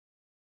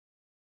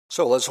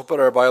So let's open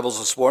our Bibles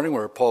this morning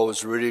where Paul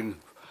was reading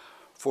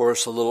for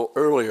us a little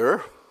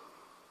earlier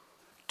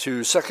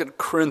to 2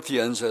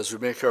 Corinthians as we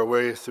make our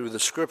way through the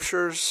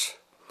Scriptures,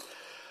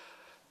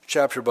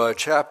 chapter by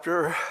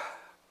chapter.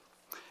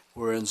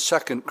 We're in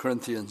 2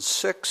 Corinthians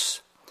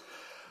 6,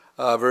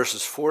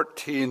 verses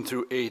 14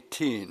 through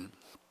 18.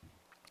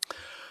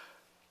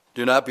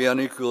 Do not be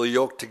unequally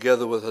yoked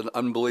together with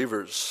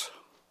unbelievers.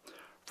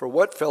 For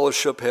what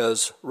fellowship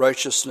has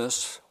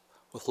righteousness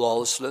with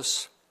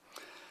lawlessness?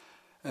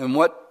 And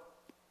what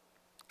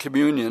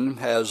communion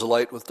has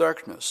light with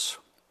darkness?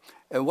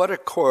 And what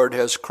accord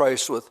has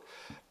Christ with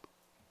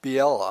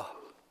Belial?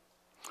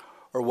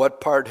 Or what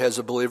part has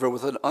a believer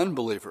with an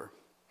unbeliever?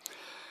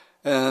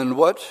 And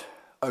what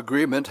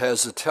agreement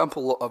has the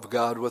temple of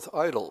God with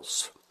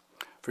idols?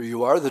 For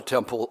you are the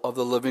temple of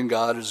the living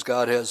God, as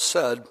God has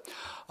said,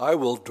 I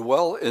will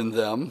dwell in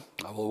them,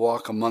 I will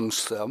walk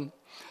amongst them,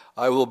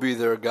 I will be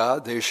their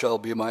God, they shall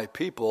be my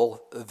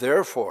people.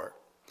 Therefore,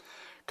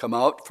 come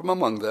out from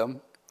among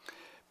them,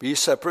 be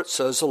separate,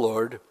 says the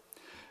Lord.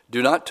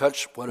 Do not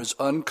touch what is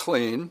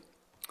unclean,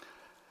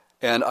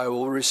 and I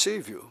will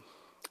receive you.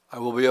 I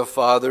will be a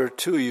father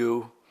to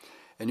you,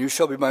 and you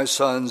shall be my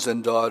sons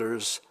and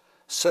daughters,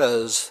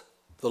 says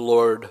the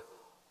Lord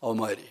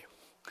Almighty.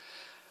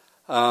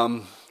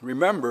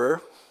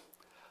 Remember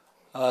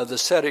the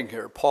setting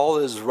here. Paul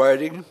is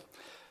writing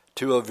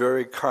to a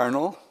very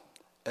carnal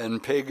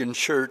and pagan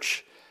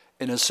church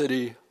in a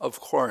city of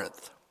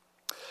Corinth.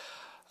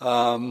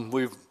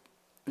 We've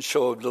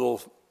showed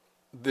little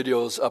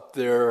videos up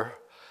there.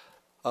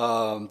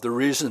 The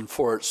reason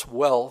for its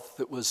wealth,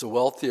 it was the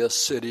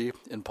wealthiest city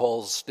in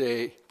Paul's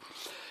day,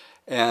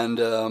 and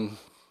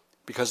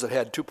because it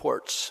had two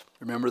ports.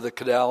 Remember the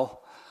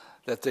canal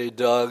that they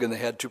dug, and they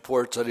had two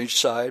ports on each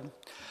side?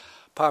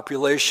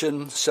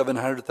 Population,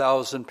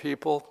 700,000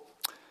 people,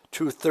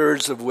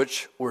 2/3 of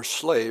which were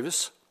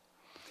slaves.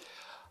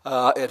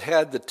 It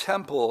had the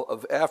temple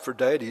of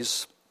Aphrodite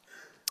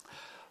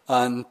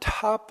on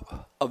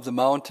top of the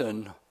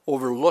mountain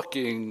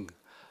overlooking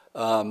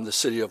the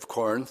city of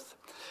Corinth.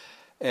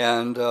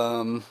 And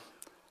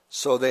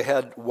so they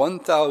had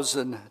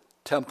 1,000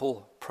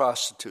 temple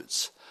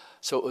prostitutes.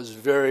 So it was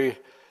a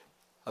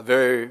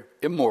very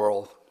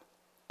immoral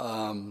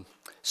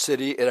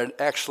city, and it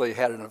actually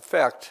had an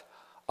effect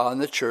on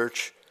the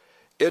church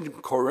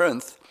in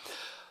Corinth.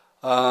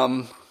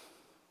 The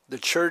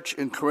church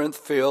in Corinth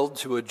failed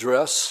to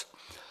address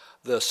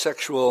the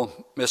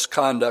sexual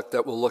misconduct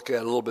that we'll look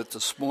at a little bit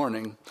this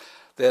morning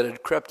that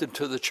had crept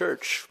into the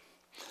church.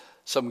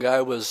 Some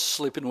guy was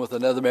sleeping with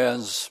another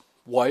man's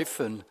wife,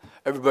 and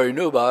everybody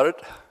knew about it,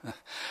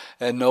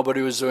 and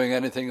nobody was doing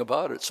anything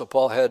about it. So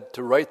Paul had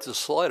to write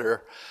this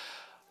letter.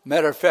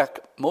 Matter of fact,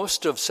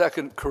 most of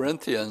 2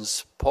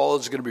 Corinthians, Paul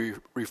is going to be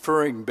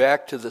referring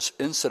back to this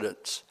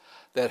incident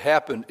that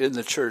happened in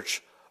the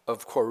church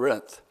of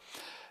Corinth.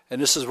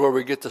 And this is where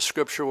we get the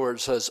scripture where it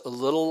says, a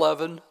little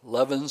leaven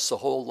leavens the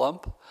whole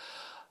lump.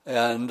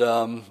 And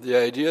the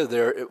idea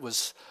there, it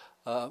was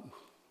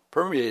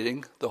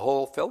permeating the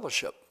whole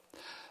fellowship.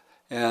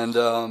 And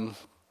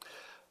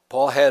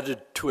Paul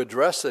had to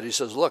address it. He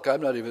says, look,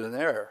 I'm not even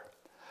there.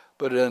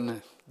 But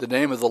in the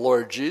name of the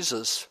Lord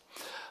Jesus,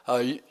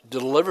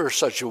 deliver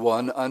such a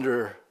one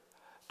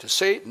to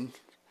Satan.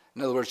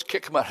 In other words,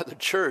 kick him out of the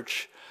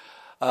church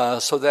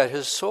so that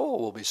his soul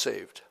will be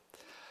saved.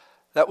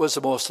 That was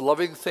the most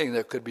loving thing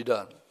that could be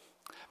done,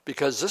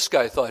 because this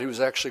guy thought he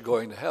was actually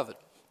going to heaven.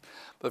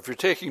 But if you're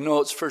taking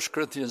notes, 1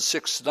 Corinthians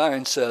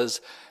 6:9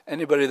 says,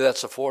 anybody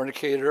that's a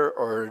fornicator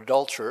or an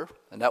adulterer,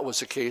 and that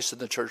was the case in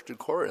the church in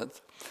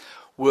Corinth,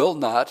 will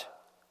not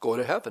go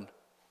to heaven,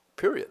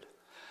 period.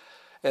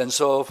 And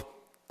so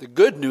the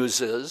good news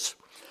is,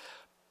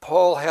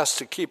 Paul has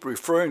to keep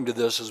referring to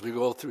this as we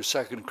go through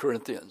 2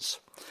 Corinthians,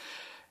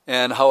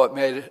 and how it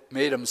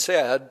made him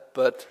sad,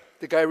 but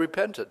the guy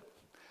repented.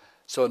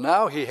 So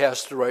now he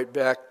has to write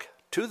back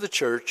to the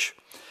church,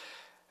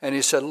 and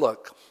he said,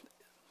 look,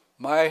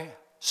 my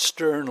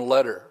stern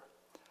letter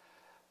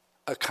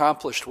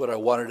accomplished what I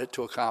wanted it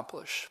to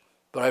accomplish,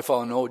 but I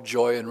found no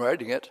joy in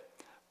writing it,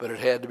 but it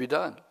had to be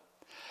done.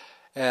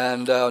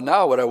 And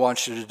now what I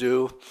want you to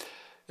do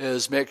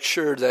is make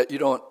sure that you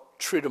don't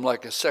treat him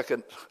like a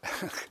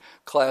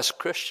second-class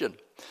Christian.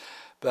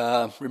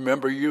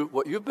 Remember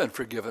what you've been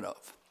forgiven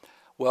of.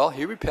 Well,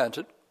 he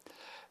repented,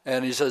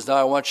 and he says, now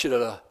I want you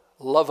to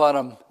love on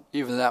him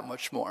even that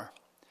much more,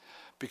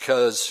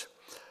 because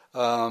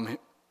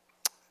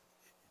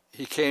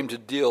he came to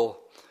deal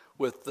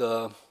with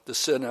the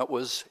sin that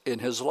was in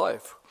his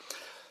life.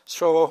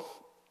 So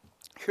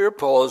here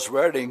Paul is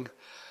writing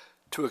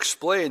to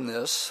explain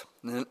this.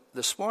 And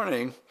this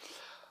morning,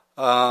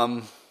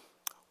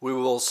 we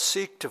will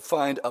seek to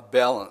find a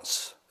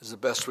balance, is the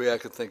best way I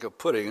could think of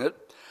putting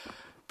it,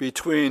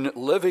 between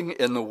living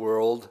in the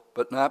world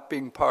but not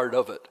being part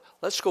of it.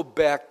 Let's go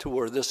back to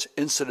where this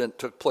incident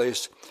took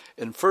place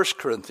in 1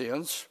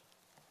 Corinthians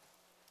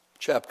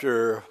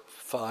chapter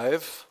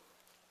 5,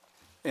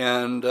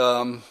 and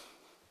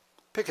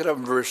pick it up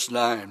in verse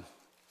 9.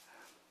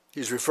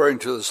 He's referring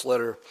to this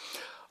letter.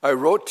 I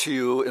wrote to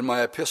you in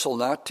my epistle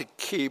not to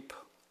keep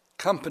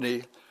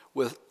company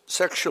with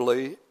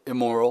sexually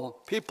immoral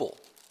people.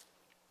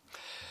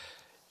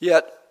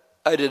 Yet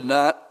I did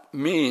not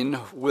mean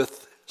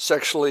with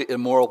sexually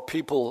immoral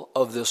people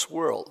of this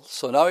world.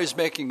 So now he's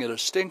making a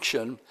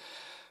distinction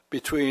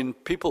between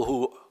people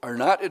who are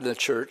not in the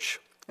church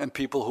and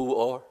people who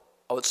are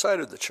outside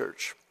of the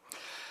church.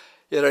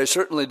 Yet I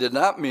certainly did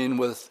not mean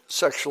with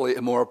sexually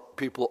immoral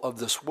people of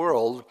this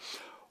world,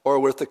 or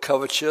with the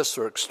covetous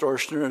or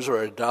extortioners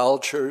or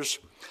idolaters,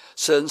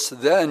 since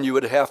then you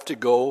would have to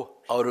go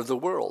out of the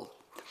world.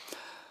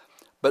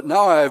 But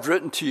now I have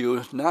written to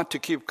you not to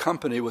keep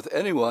company with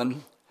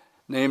anyone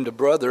named a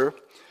brother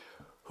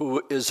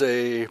who is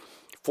a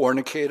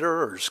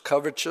fornicator, or is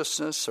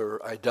covetousness,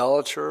 or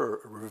idolater,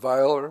 or a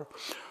reviler,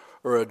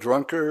 or a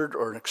drunkard,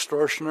 or an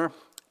extortioner,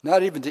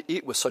 not even to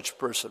eat with such a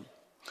person.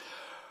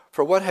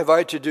 For what have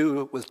I to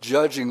do with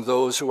judging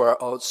those who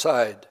are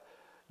outside?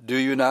 Do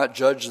you not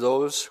judge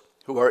those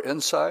who are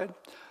inside?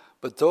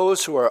 But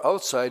those who are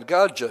outside,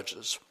 God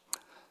judges.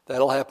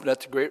 That'll happen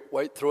at the great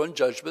white throne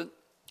judgment,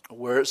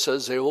 where it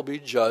says they will be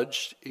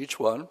judged, each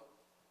one,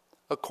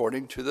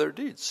 according to their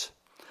deeds.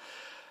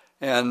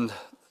 And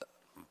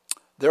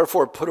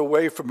therefore put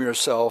away from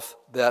yourself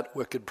that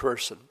wicked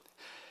person.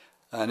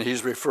 And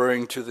he's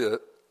referring to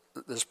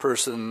this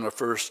person in the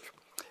first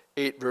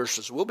 8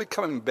 verses. We'll be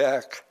coming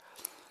back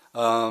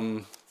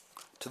to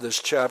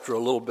this chapter a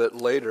little bit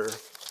later.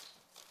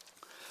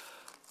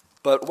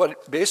 But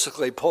what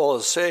basically Paul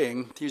is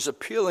saying, he's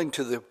appealing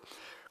to the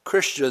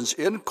Christians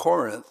in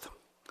Corinth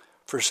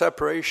for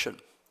separation.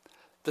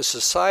 The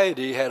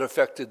society had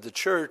affected the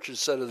church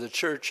instead of the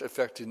church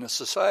affecting the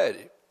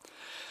society.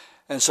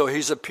 And so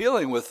he's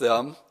appealing with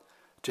them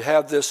to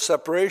have this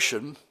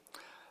separation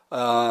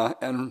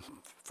and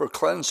for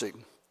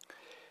cleansing.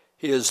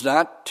 He is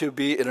not to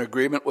be in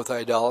agreement with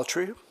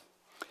idolatry.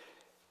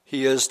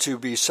 He is to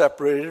be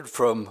separated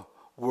from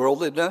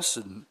worldliness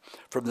and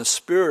from the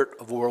spirit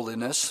of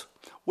worldliness,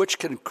 which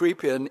can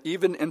creep in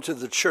even into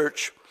the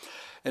church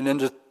and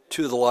into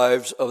the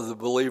lives of the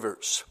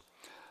believers.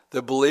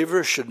 The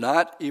believer should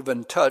not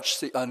even touch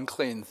the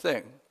unclean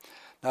thing.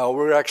 Now,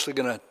 we're actually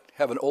going to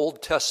have an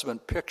Old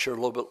Testament picture a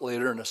little bit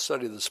later in a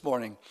study this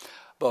morning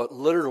about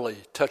literally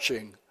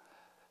touching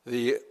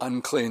the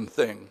unclean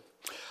thing.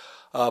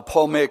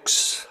 Paul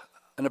makes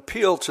an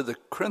appeal to the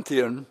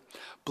Corinthian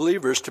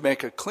believers to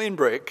make a clean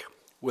break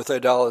with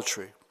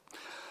idolatry.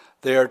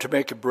 They are to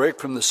make a break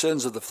from the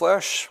sins of the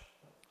flesh.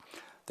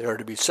 They are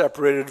to be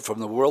separated from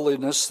the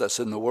worldliness that's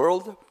in the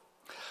world.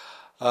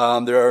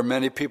 There are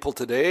many people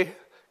today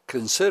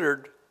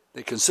consider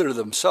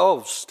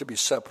themselves to be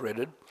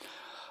separated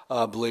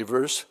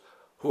believers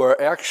who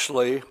are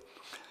actually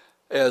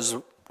as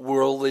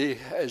worldly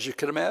as you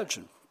can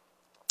imagine.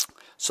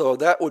 So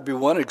that would be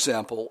one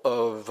example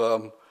of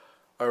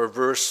our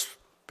verse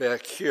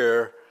back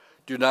here.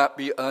 Do not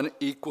be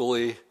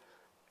unequally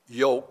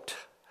yoked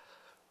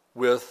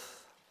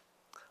with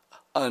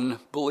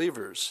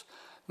unbelievers.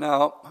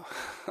 Now,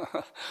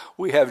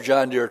 we have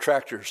John Deere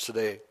tractors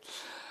today.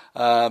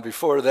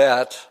 Before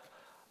that,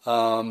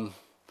 I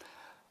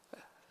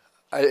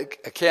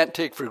can't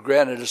take for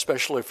granted,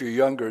 especially if you're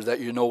younger, that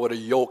you know what a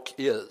yoke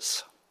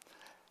is.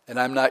 And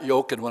I'm not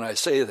yoking when I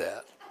say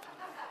that.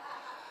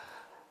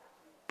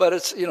 But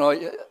it's, you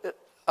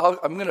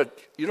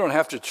don't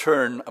have to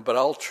turn, but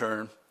I'll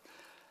turn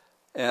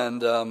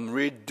and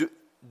read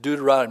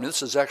Deuteronomy.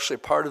 This is actually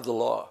part of the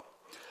law.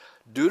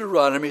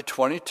 Deuteronomy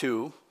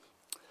 22,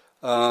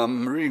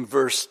 reading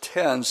verse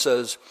 10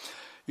 says,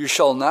 "You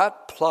shall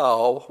not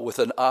plow with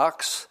an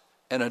ox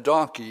and a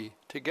donkey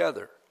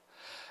together."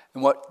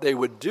 And what they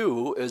would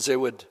do is they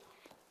would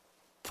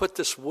put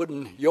this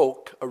wooden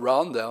yoke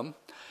around them.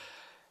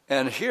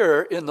 And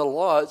here in the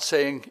law it's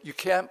saying you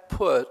can't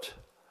put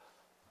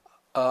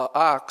an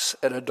ox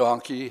and a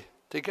donkey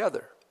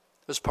together.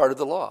 It's part of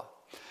the law.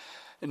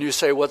 And you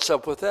say, what's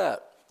up with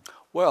that?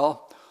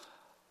 Well,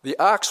 the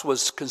ox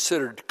was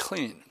considered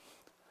clean,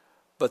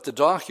 but the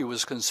donkey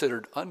was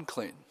considered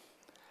unclean.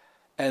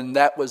 And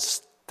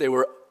they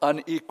were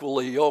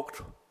unequally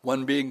yoked,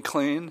 one being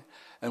clean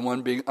and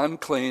one being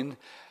unclean.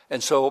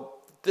 And so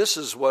this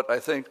is what I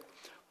think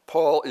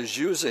Paul is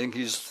using.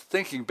 He's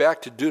thinking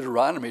back to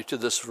Deuteronomy, to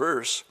this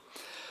verse.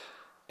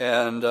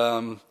 And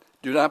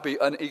do not be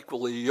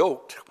unequally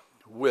yoked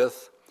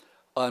with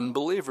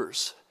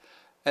unbelievers.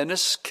 And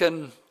this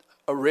can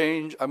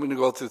arrange, I'm going to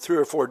go through 3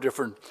 or 4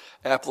 different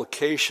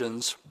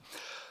applications.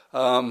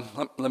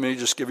 Let me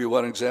just give you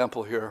one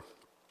example here.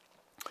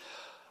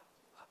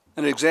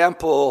 An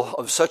example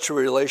of such a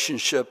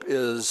relationship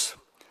is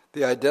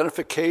the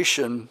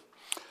identification,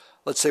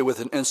 let's say, with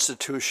an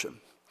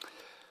institution.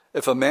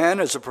 If a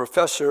man is a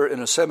professor in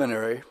a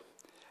seminary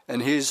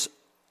and he's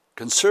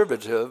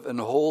conservative and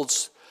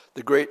holds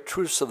the great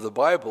truths of the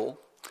Bible,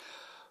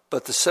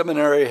 but the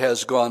seminary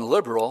has gone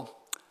liberal,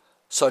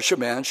 such a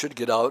man should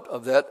get out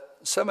of that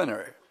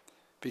seminary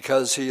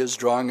because he is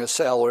drawing a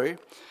salary,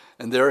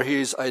 and there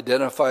he's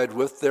identified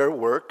with their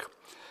work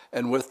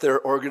and with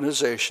their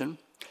organization.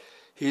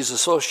 He's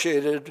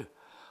associated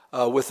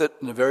with it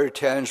in a very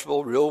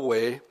tangible, real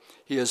way,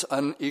 he is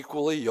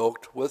unequally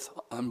yoked with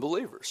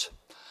unbelievers.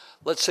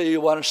 Let's say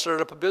you want to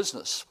start up a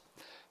business,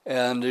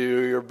 and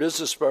your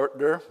business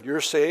partner,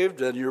 you're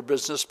saved, and your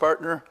business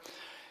partner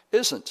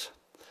isn't.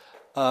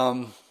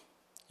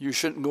 You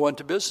shouldn't go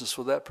into business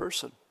with that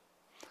person.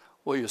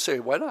 Well, you say,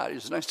 why not?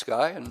 He's a nice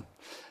guy,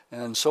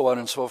 and so on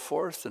and so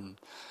forth.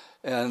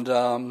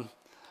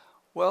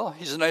 Well,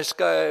 he's a nice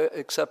guy,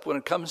 except when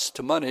it comes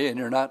to money and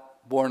you're not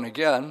born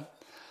again,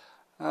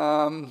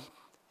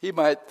 he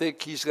might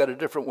think he's got a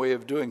different way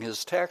of doing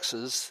his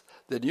taxes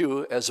than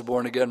you, as a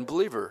born-again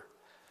believer,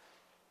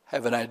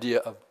 have an idea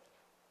of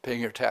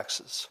paying your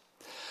taxes.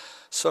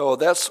 So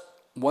that's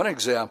one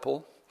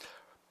example.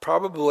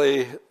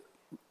 Probably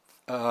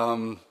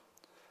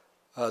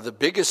the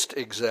biggest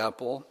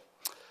example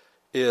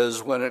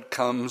is when it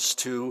comes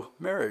to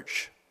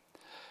marriage.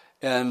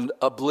 And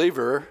a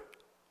believer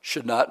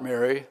should not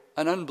marry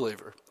an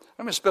unbeliever.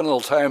 I'm going to spend a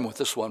little time with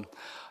this one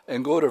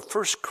and go to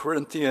 1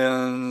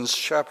 Corinthians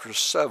chapter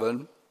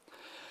 7.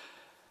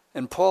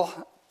 And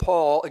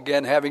Paul,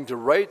 again, having to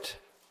write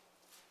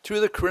to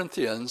the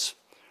Corinthians,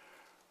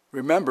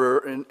 remember,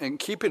 and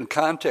keep in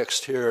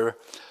context here,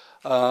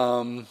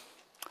 the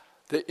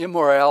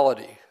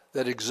immorality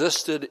that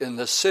existed in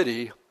the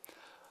city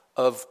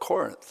of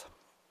Corinth.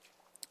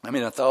 I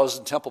mean,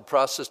 1,000 temple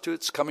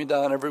prostitutes coming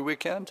down every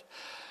weekend.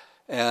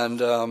 And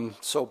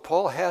so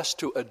Paul has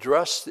to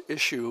address the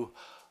issue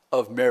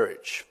of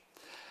marriage.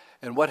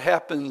 And what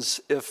happens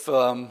if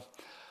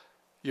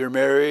you're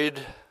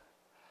married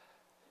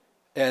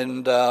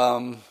and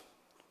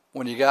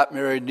when you got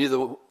married,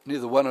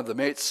 neither one of the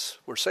mates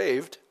were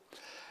saved,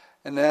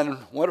 and then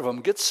one of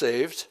them gets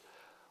saved?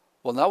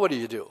 Well, now what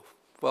do?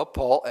 Well,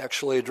 Paul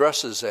actually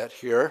addresses that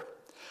here.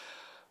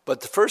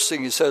 But the first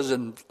thing he says,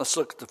 and let's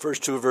look at the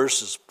first two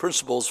verses,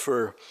 principles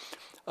for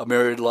a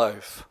married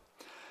life.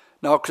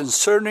 Now,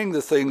 concerning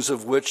the things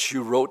of which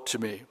you wrote to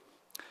me,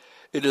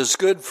 it is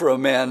good for a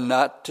man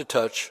not to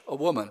touch a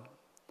woman.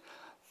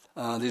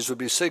 These would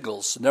be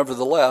singles.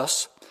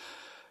 Nevertheless,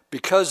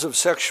 because of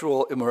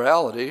sexual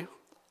immorality,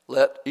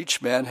 let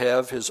each man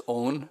have his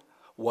own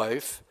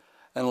wife,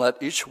 and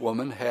let each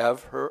woman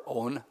have her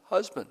own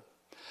husband.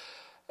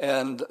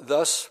 And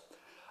thus,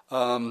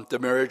 the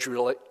marriage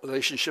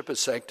relationship is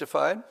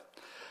sanctified.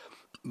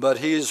 But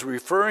he is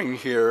referring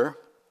here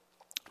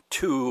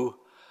to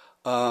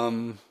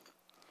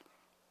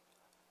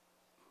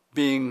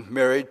being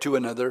married to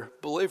another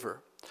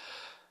believer.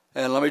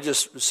 And let me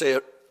just say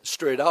it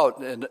straight out,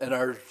 and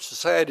our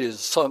society is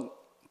sunk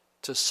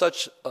to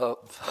such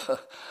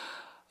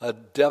a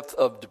depth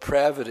of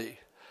depravity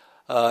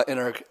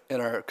in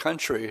our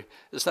country.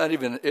 It's not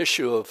even an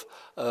issue of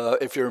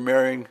if you're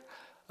marrying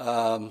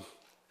male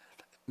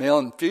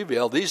and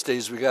female. These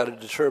days we got to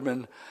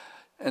determine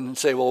and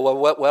say, well,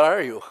 what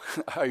are you?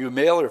 Are you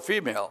male or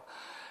female?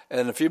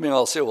 And the female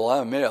will say, well,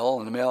 I'm a male,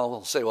 and the male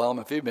will say, well, I'm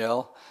a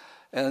female,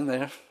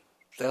 and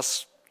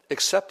that's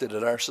accepted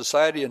in our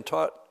society and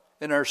taught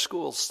in our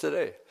schools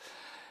today.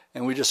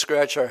 And we just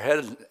scratch our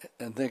head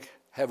and think,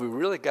 have we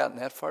really gotten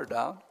that far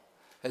down?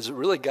 Has it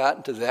really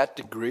gotten to that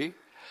degree?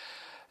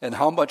 And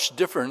how much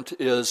different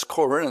is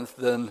Corinth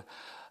than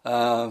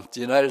the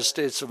United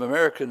States of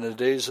America in the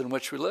days in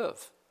which we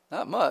live?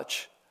 Not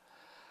much.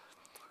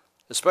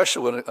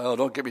 Especially when,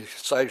 don't get me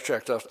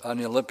sidetracked on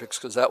the Olympics,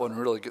 because that one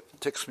really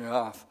ticks me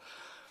off.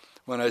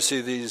 When I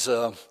see these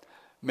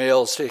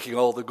males taking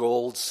all the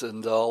golds,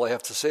 and all I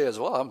have to say is,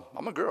 well,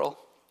 I'm a girl.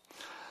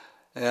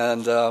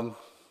 And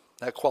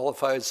that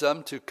qualifies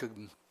them to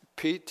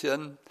compete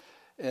in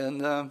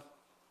the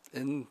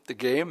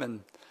game,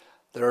 and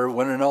they're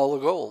winning all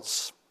the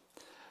golds.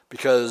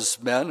 Because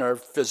men are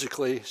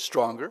physically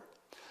stronger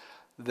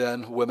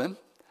than women,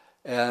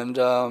 and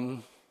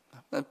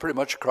pretty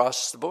much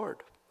across the board.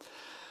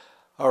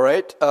 All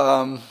right,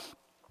 I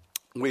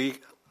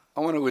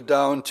want to go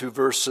down to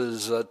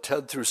verses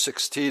 10 through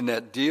 16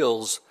 that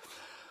deals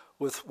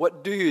with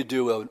what do you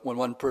do when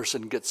one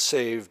person gets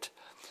saved.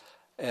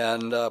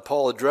 And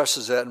Paul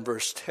addresses that in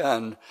verse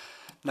 10.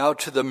 Now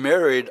to the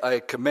married I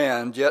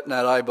command, yet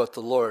not I but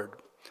the Lord.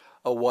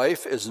 A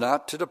wife is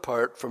not to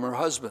depart from her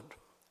husband.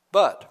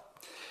 But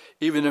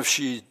even if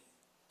she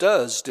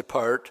does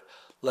depart,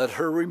 let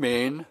her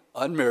remain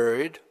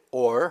unmarried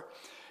or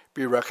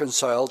be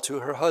reconciled to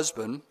her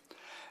husband.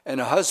 And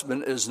a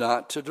husband is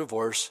not to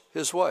divorce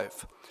his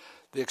wife.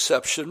 The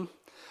exception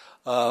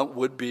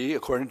would be,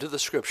 according to the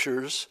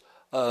scriptures,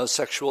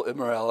 sexual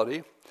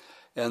immorality,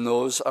 and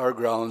those are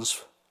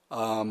grounds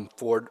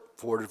for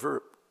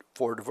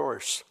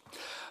divorce.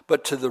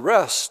 But to the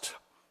rest,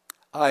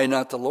 I,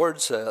 not the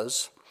Lord,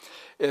 says,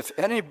 if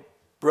any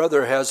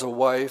brother has a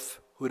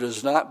wife who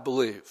does not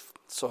believe,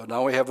 so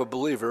now we have a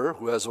believer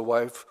who has a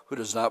wife who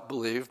does not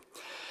believe,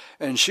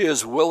 and she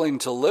is willing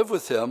to live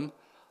with him,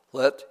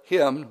 let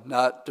him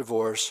not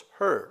divorce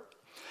her.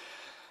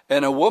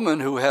 And a woman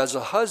who has a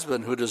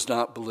husband who does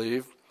not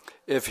believe,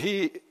 if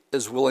he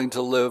is willing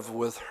to live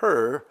with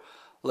her,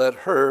 let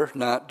her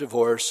not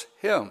divorce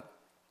him.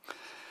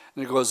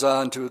 And it goes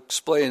on to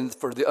explain,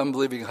 for the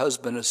unbelieving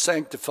husband is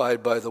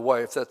sanctified by the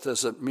wife. That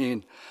doesn't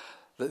mean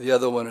that the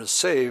other one is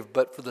saved,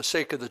 but for the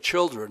sake of the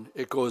children,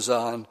 it goes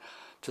on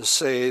to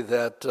say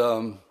that,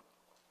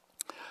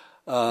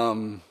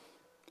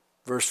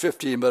 verse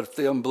 15, but if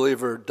the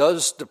unbeliever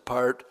does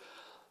depart,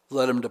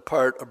 let him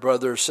depart. A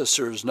brother or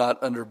sister is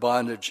not under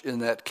bondage in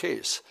that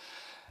case.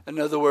 In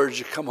other words,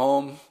 you come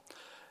home,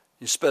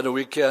 you spend a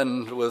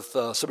weekend with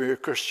some of your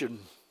Christian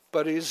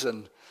buddies,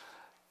 and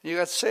you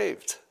got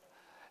saved.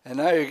 And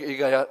now you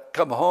got to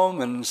come home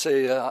and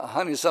say,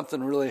 honey,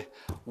 something really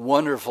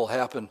wonderful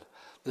happened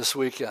this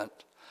weekend.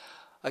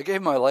 I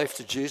gave my life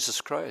to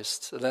Jesus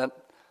Christ, and that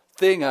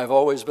thing I've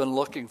always been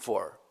looking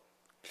for.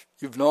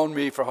 You've known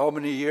me for how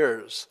many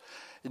years?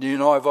 And you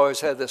know I've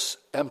always had this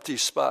empty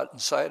spot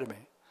inside of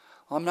me.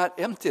 Well, I'm not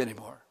empty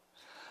anymore.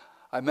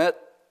 I met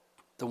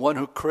the one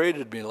who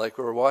created me, like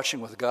we were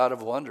watching with God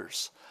of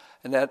Wonders.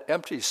 And that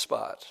empty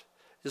spot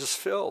is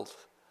filled.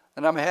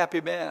 And I'm a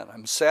happy man.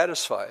 I'm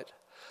satisfied.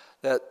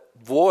 That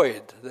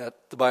void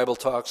that the Bible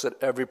talks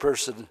that every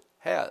person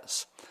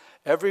has.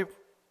 Every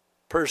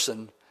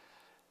person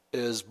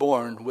is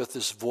born with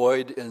this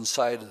void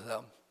inside of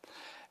them.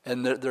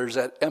 And there's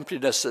that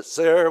emptiness that's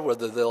there,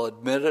 whether they'll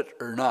admit it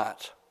or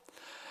not.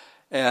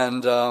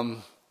 And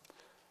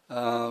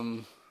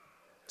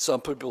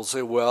some people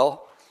say,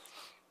 well,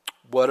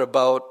 what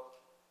about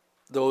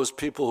those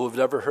people who've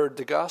never heard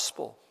the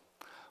gospel?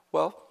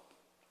 Well,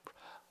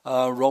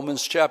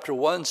 Romans chapter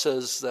 1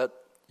 says that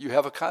you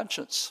have a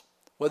conscience,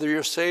 whether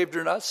you're saved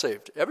or not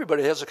saved.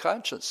 Everybody has a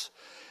conscience.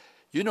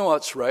 You know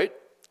what's right.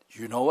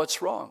 You know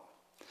what's wrong.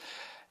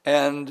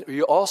 And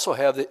you also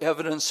have the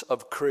evidence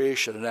of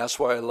creation, and that's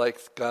why I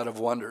like God of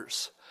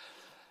Wonders.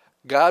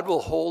 God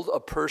will hold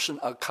a person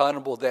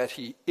accountable that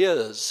he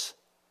is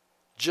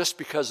just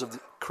because of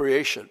the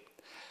creation.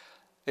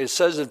 It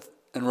says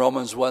in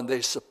Romans 1,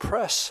 they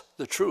suppress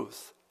the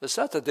truth. It's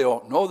not that they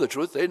don't know the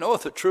truth. They know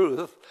the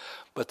truth,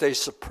 but they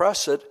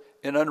suppress it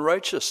in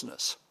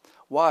unrighteousness.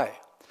 Why?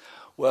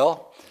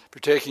 Well, if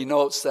you're taking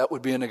notes, that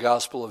would be in the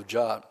Gospel of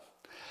John.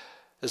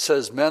 It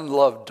says, men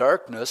love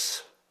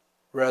darkness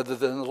rather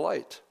than the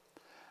light.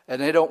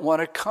 And they don't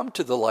want to come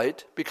to the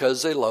light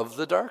because they love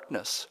the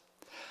darkness.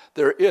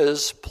 There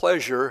is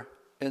pleasure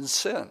in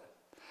sin.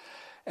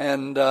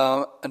 And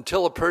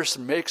until a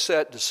person makes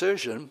that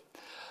decision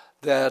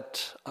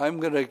that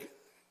I'm going to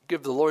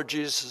give the Lord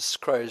Jesus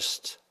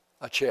Christ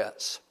a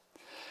chance.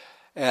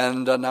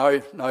 And now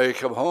you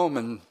come home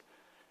and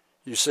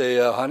you say,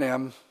 honey,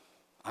 I'm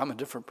a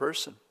different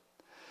person.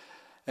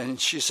 And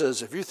she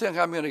says, if you think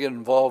I'm going to get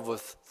involved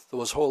with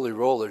those holy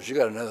rollers, you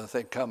got another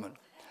thing coming.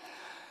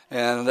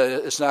 And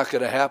it's not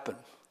going to happen.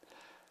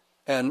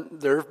 And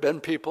there have been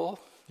people,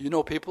 you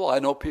know people, I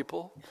know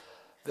people,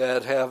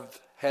 that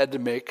have had to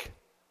make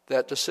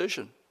that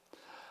decision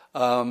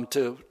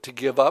to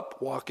give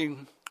up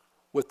walking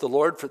with the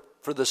Lord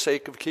for the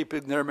sake of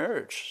keeping their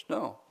marriage.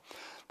 No.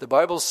 The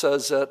Bible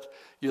says that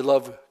you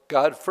love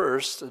God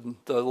first, and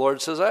the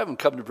Lord says, I haven't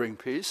come to bring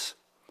peace.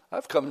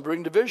 I've come to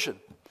bring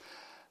division.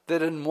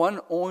 That in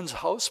one own's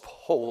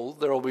household,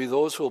 there will be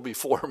those who will be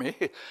for me,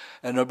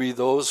 and there will be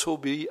those who will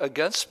be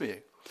against me.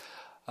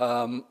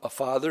 A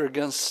father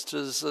against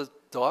his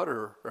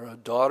daughter, or a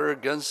daughter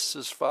against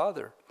his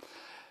father.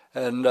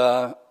 And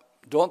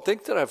don't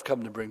think that I've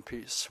come to bring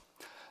peace.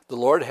 The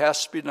Lord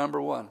has to be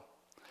number one.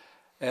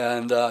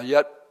 And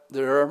yet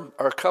there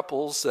are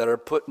couples that are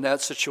put in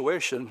that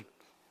situation.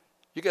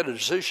 You got a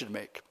decision to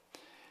make.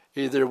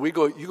 Either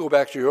you go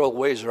back to your old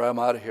ways, or I'm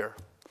out of here.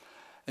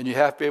 And you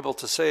have to be able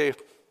to say,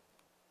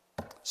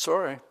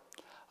 sorry,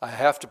 I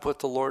have to put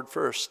the Lord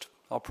first.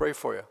 I'll pray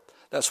for you.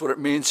 That's what it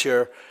means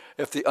here.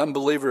 If the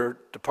unbeliever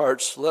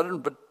departs, let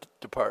him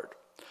depart.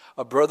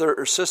 A brother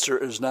or sister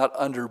is not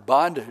under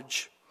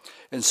bondage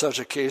in such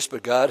a case,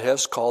 but God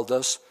has called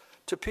us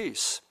to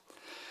peace.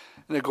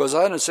 And it goes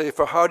on to say,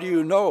 for how do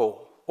you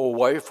know, O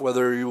wife,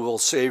 whether you will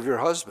save your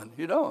husband?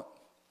 You don't.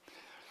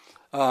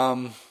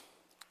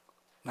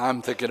 Now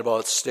I'm thinking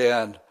about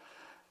Stan,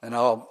 and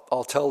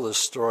I'll tell this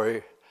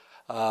story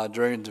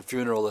during the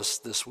funeral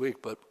this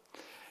week. But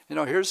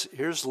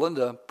here's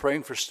Linda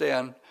praying for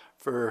Stan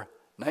for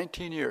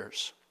 19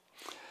 years,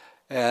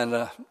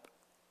 and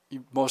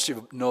most of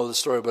you know the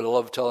story, but I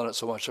love telling it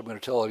so much I'm going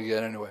to tell it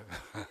again anyway.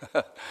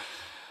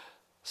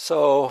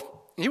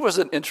 So he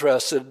wasn't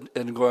interested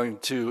in going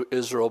to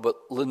Israel, but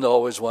Linda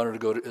always wanted to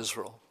go to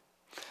Israel,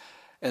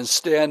 and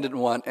Stan didn't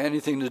want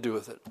anything to do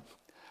with it.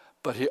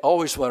 But he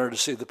always wanted to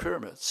see the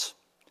pyramids.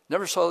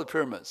 Never saw the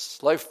pyramids.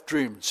 Life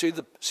dream, see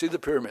the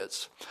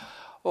pyramids.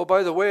 Oh,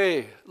 by the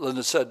way,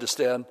 Linda said to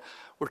Stan,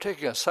 we're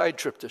taking a side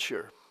trip this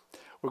year.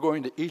 We're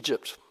going to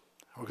Egypt.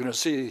 We're going to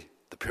see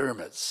the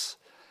pyramids.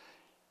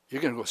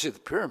 You're going to go see the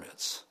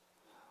pyramids?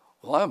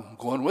 Well, I'm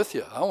going with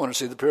you. I want to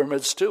see the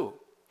pyramids too.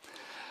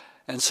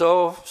 And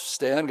so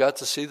Stan got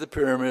to see the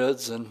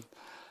pyramids, and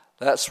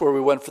that's where we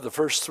went for the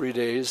first 3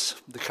 days.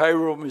 The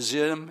Cairo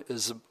Museum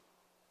is,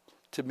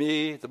 to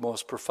me, the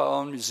most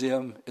profound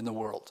museum in the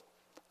world.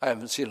 I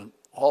haven't seen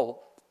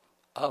all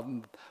of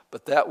them,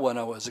 but that one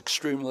I was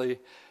extremely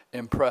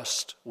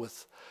impressed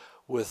with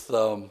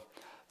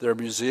their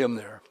museum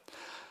there.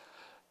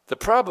 The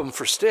problem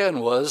for Stan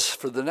was,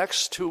 for the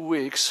next 2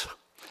 weeks,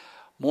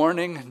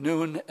 morning,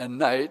 noon, and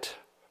night,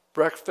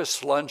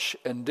 breakfast, lunch,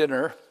 and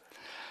dinner,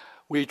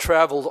 we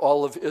traveled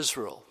all of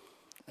Israel.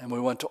 And we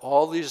went to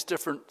all these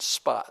different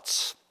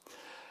spots.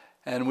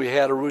 And we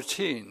had a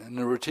routine. And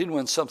the routine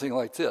went something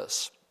like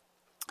this.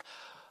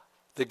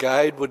 The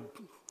guide would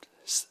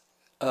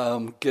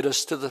get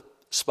us to the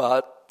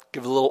spot,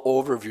 give a little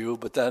overview,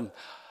 but then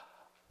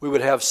we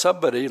would have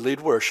somebody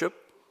lead worship.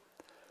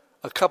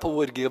 A couple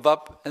would give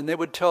up, and they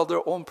would tell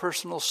their own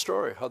personal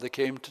story, how they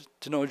came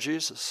to know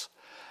Jesus.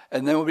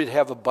 And then we'd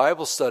have a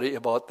Bible study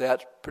about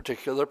that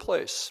particular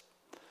place.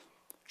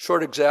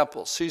 Short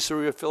example,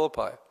 Caesarea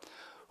Philippi.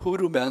 Who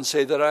do men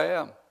say that I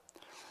am?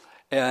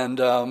 And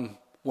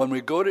when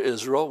we go to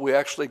Israel, we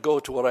actually go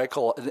to what I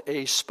call an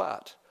A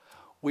spot.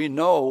 We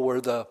know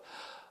where the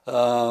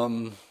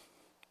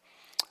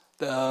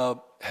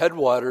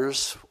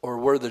headwaters, or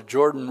where the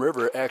Jordan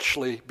River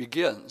actually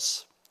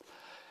begins.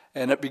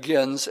 And it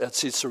begins at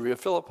Caesarea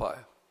Philippi.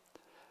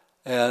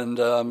 And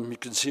you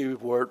can see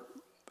where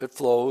it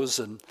flows,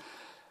 and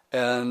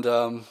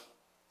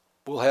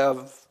we'll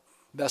have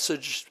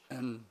message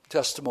and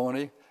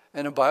testimony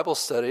and a Bible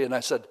study. And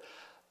I said,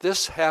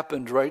 this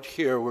happened right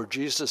here where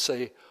Jesus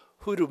say,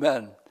 who do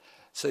men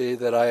say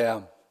that I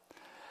am?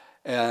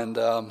 And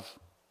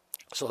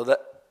so that,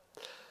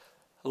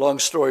 long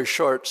story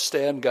short,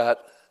 Stan got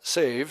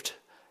saved,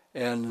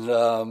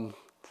 and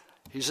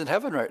he's in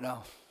heaven right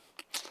now.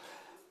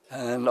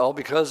 And all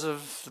because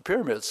of the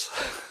pyramids.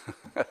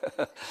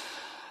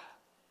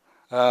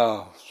 We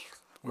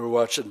were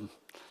watching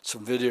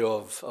some video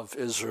of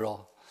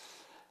Israel.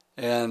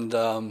 And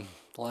the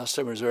last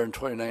time I was there in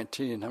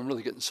 2019, I'm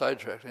really getting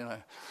sidetracked,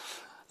 ain't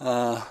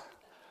I?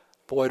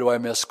 Boy, do I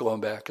miss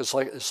going back. It's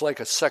like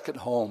a second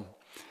home.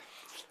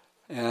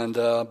 And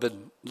I've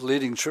been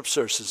leading trips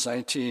there since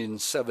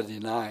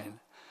 1979.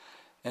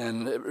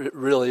 And it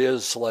really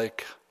is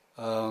like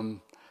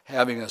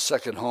having a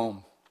second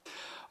home.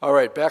 All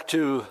right, back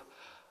to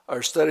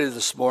our study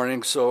this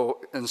morning.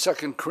 So in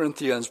 2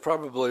 Corinthians,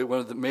 probably one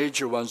of the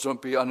major ones, don't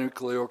be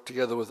unequally yoked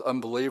together with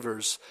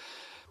unbelievers.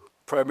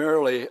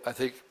 Primarily, I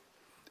think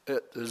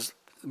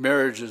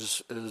marriage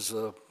is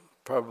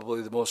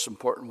probably the most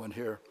important one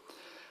here,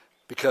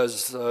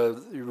 because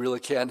you really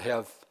can't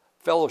have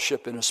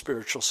fellowship in a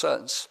spiritual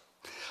sense.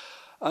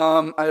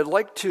 I'd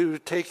like to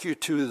take you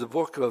to the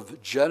book of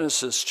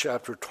Genesis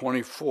chapter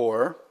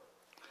 24.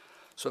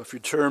 So if you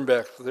turn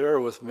back there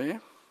with me.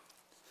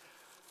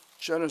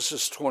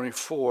 Genesis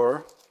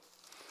 24,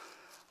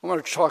 I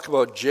want to talk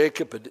about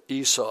Jacob and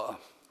Esau.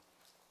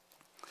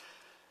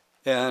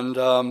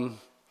 And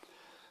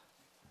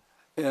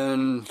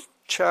in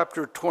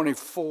chapter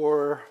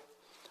 24,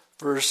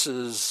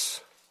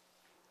 verses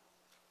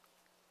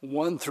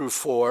 1 through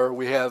 4,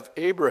 we have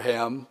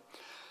Abraham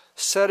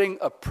setting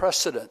a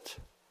precedent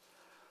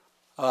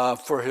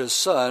for his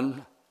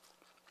son,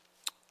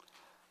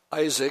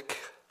 Isaac.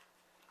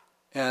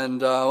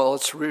 And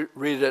let's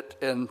read it.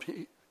 And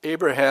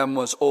Abraham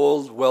was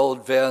old, well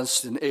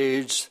advanced in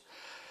age,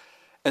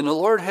 and the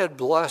Lord had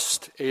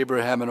blessed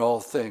Abraham in all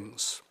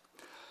things.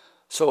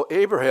 So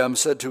Abraham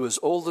said to his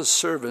oldest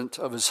servant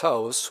of his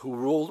house, who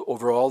ruled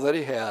over all that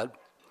he had,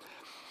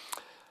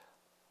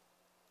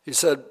 he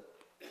said,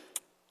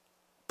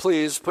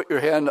 please put your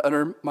hand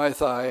under my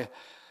thigh,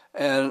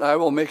 and I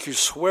will make you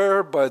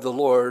swear by the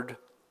Lord,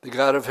 the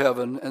God of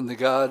heaven and the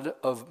God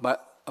of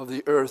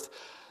the earth,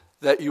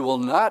 that you will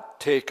not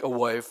take a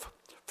wife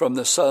from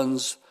the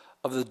sons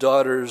of the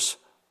daughters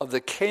of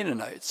the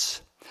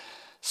Canaanites.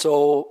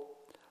 So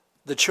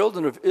the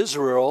children of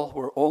Israel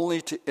were only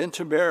to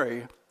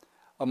intermarry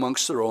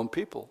amongst their own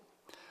people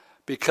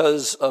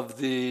because of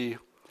the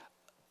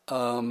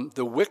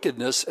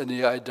wickedness and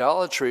the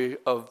idolatry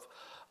of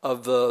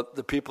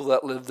the people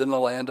that lived in the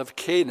land of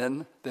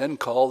Canaan, then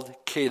called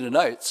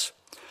Canaanites.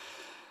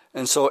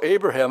 And so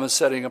Abraham is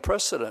setting a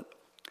precedent.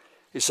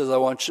 He says, I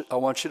want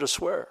you to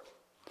swear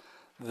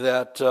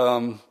that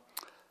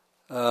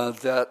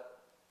that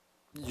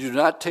you do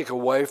not take a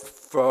wife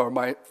for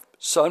my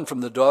son from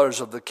the daughters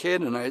of the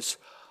Canaanites,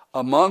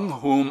 among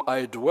whom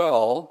I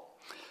dwell.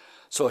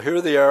 So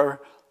here they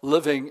are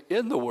living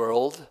in the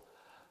world,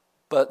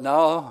 but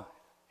now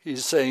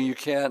he's saying you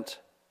can't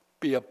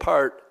be a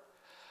part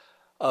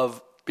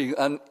of being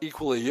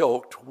unequally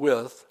yoked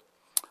with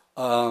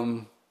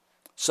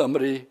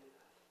somebody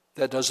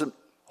that doesn't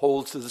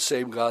hold to the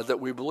same God that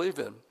we believe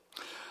in.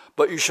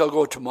 But you shall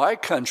go to my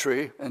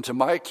country and to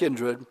my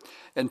kindred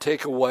and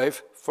take a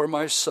wife for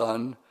my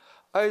son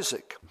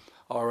Isaac.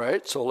 All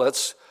right, so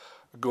let's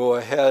go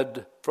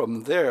ahead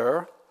from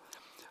there.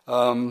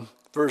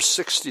 Verse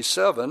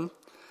 67,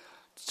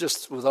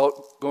 just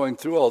without going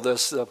through all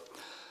this, the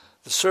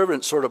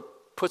servant sort of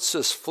puts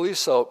this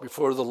fleece out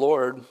before the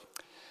Lord.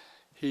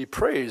 He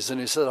prays and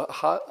he said,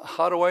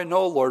 how do I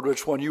know, Lord,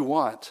 which one you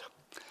want?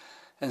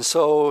 And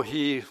so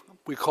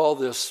we call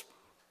this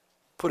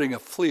putting a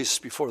fleece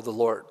before the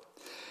Lord.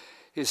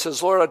 He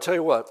says, Lord, I'll tell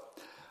you what,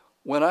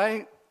 when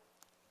I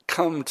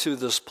come to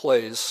this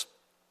place,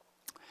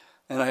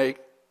 and I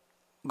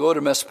go to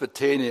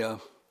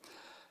Mesopotamia,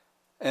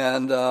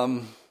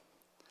 and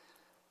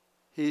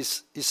he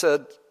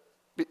said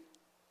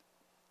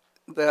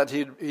that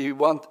he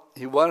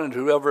wanted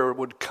whoever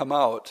would come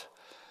out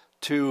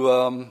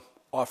to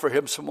offer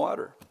him some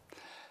water,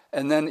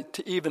 and then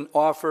to even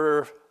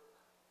offer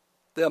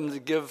them to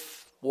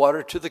give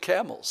water to the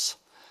camels.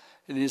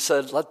 And he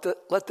said, let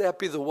that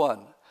be the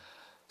one.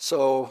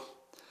 So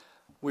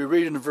we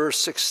read in verse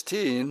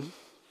 16,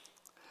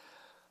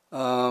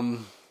 here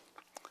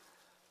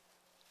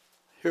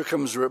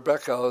comes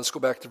Rebekah. Let's go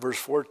back to verse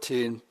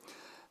 14.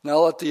 Now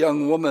let the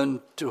young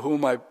woman to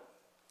whom I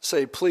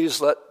say,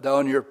 please let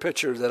down your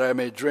pitcher that I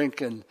may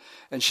drink. And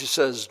she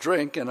says,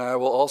 drink, and I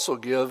will also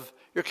give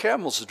your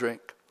camels a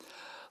drink.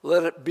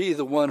 Let it be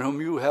the one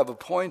whom you have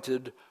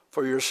appointed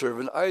for your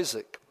servant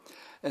Isaac.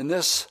 And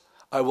this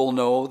I will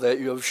know that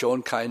you have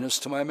shown kindness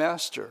to my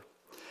master.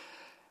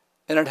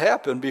 And it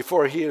happened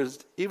before he had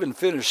even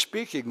finished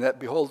speaking that,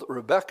 behold,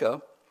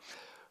 Rebekah,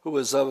 who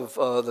was of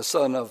the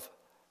son of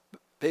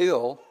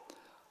Baal,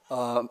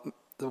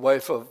 the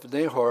wife of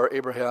Nahor,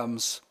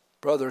 Abraham's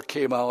brother,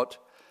 came out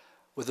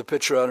with a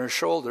pitcher on her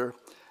shoulder,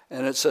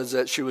 and it says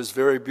that she was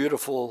very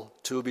beautiful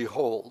to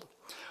behold.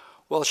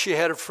 Well, she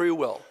had a free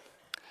will.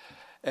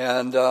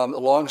 And a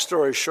long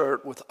story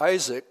short, with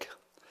Isaac,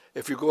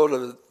 if you go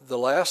to the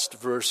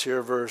last verse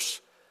here, verse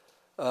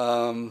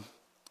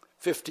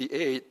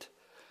 58,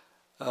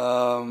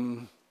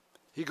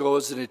 he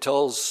goes and he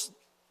tells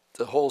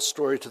the whole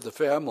story to the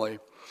family.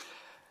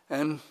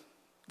 And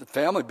the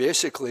family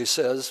basically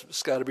says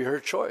it's got to be her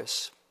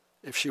choice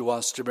if she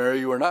wants to marry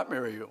you or not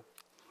marry you.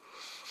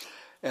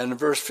 And in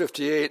verse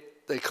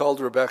 58, they called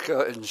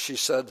Rebekah, and she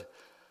said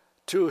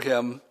to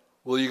him,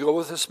 will you go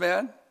with this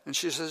man? And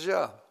she says,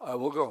 yeah, I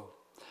will go.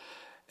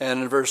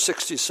 And in verse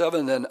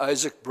 67, then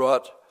Isaac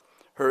brought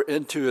her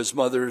into his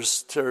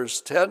mother's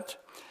Terah's tent,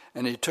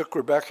 and he took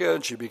Rebekah,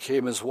 and she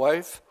became his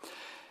wife.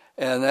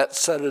 And that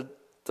set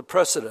the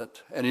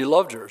precedent, and he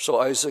loved her. So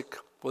Isaac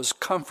was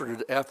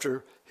comforted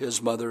after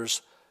his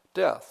mother's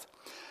death.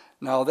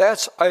 Now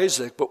that's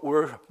Isaac, but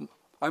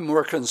I'm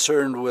more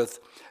concerned with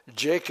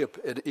Jacob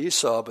and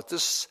Esau, but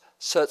this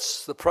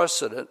sets the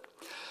precedent.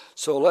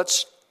 So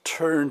let's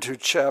turn to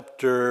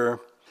chapter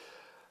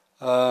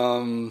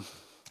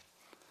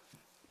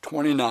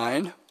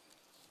 29, a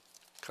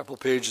couple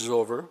pages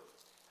over.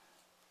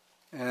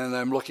 And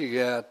I'm looking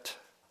at,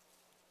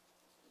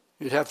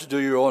 you'd have to do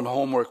your own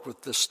homework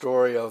with this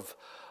story of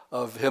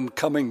him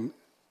coming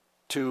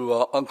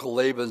to Uncle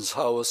Laban's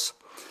house.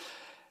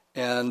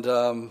 And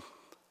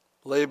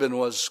Laban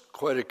was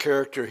quite a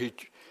character.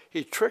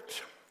 He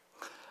tricked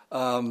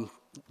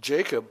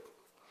Jacob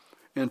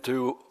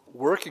into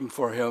working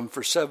for him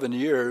for 7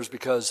 years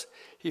because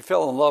he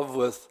fell in love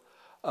with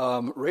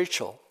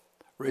Rachel.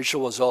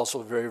 Rachel was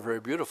also very, very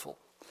beautiful.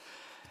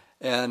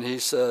 And he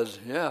said,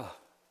 yeah,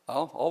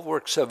 I'll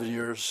work 7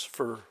 years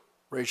for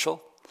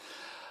Rachel.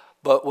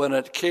 But when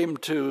it came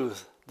to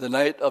the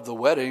night of the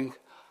wedding,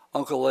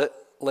 Uncle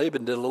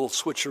Laban did a little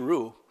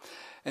switcheroo,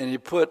 and he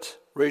put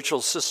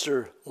Rachel's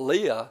sister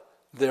Leah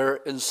there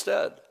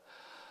instead.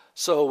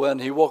 So when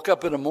he woke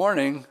up in the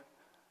morning,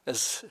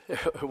 it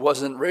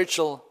wasn't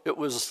Rachel, it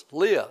was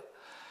Leah.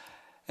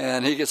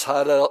 And he gets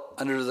hot out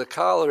under the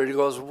collar, and he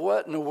goes,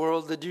 what in the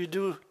world did you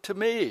do to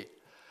me?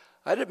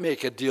 I didn't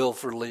make a deal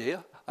for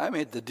Leah. I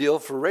made the deal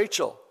for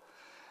Rachel.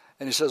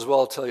 And he says, well,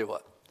 I'll tell you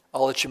what.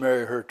 I'll let you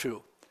marry her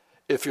too,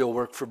 if you'll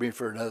work for me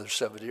for another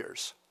 7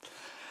 years.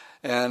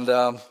 And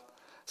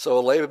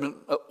so Laban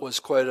was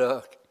quite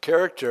a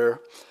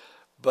character,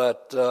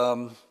 but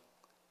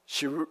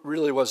she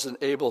really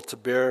wasn't able to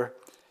bear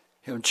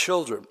him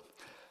children.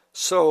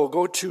 So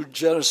go to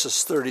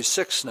Genesis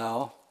 36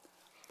 now.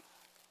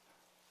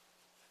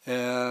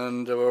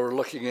 And we're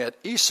looking at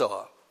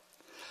Esau.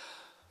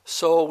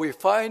 So we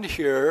find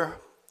here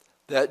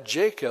that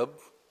Jacob,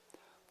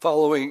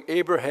 following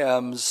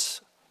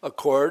Abraham's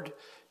accord,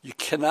 you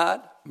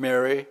cannot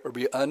marry or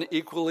be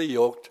unequally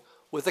yoked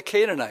with a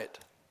Canaanite.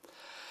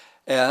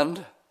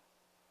 And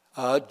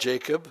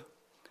Jacob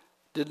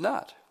did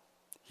not.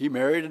 He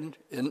married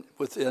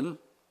within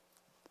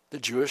the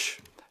Jewish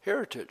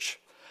heritage,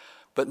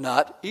 but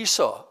not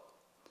Esau.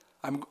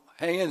 Hang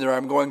in there,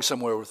 I'm going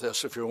somewhere with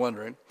this if you're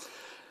wondering.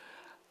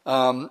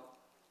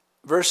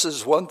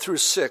 Verses 1 through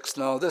 6,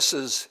 now this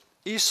is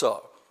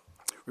Esau.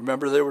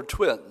 Remember, they were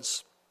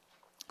twins.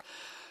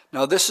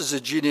 Now this is a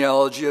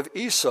genealogy of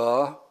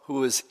Esau,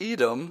 who is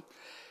Edom.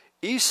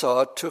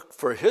 Esau took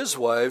for his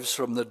wives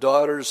from the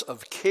daughters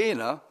of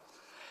Canaan,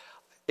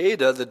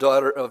 Adah, the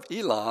daughter of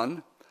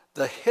Elon,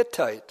 the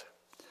Hittite,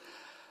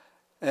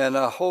 and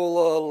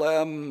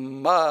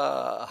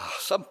Aholama,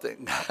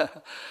 something,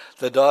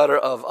 the daughter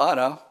of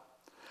Anna.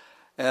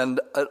 And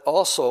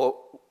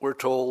also, we're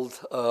told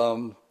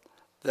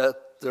that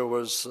there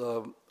was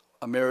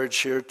a marriage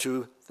here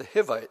to the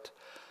Hivite.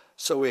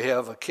 So we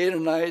have a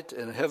Canaanite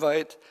and a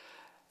Hivite,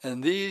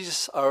 and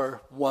these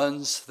are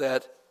ones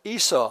that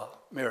Esau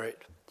married.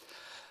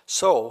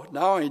 So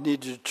now I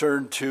need to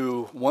turn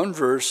to one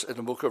verse in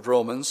the book of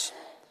Romans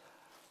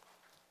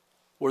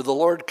where the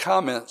Lord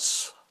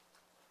comments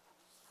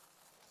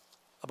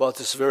about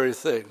this very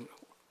thing.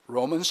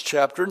 Romans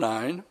chapter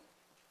 9,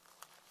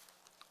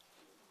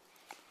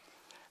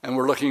 and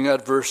we're looking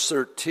at verse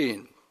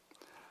 13.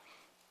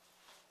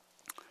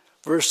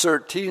 Verse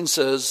 13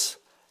 says,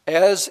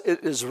 "As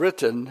it is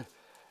written,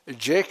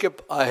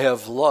 Jacob I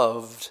have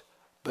loved,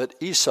 but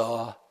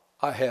Esau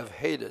I have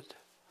hated."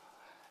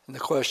 And the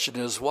question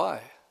is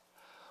why?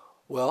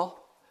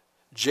 Well,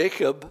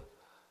 Jacob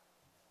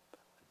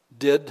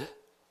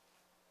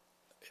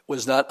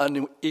was not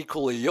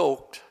unequally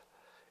yoked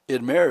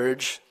in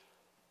marriage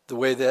the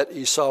way that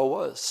Esau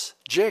was.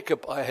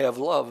 Jacob I have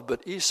loved,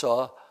 but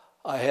Esau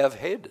I have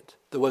hated.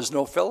 There was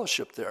no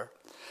fellowship there.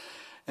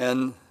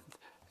 And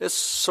it's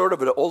sort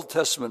of an Old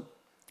Testament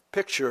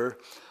picture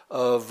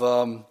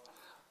of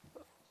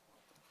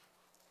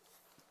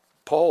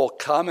Paul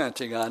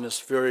commenting on this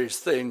very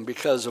thing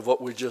because of what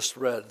we just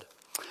read.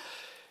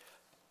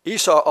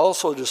 Esau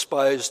also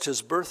despised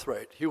his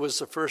birthright. He was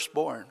the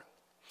firstborn.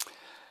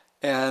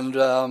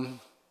 And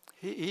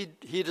he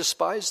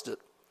despised it.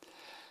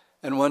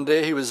 And one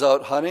day he was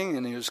out hunting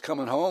and he was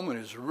coming home and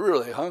he was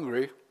really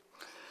hungry.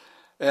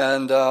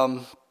 And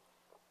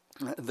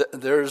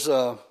there's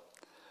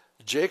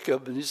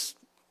Jacob, and he's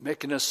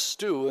making a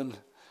stew, and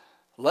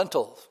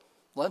lentil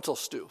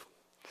stew.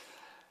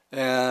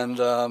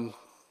 And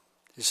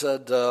he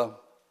said,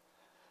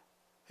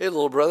 "Hey,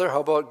 little brother, how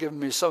about giving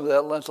me some of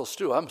that lentil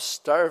stew? I'm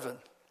starving."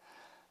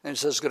 And he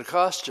says, "It's going to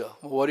cost you."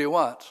 "Well, what do you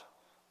want?"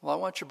 "Well, I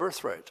want your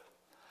birthright."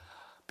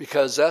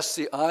 Because that's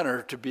the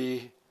honor to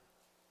be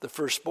the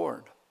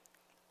firstborn.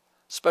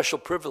 Special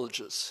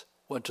privileges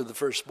went to the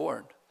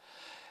firstborn.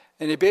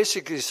 And he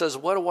basically says,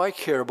 "What do I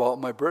care about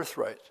my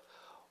birthright?"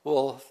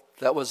 Well,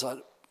 that was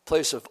a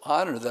place of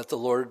honor that the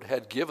Lord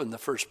had given the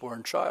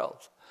firstborn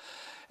child.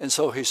 And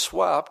so he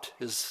swapped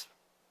his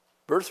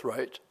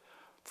birthright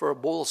for a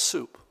bowl of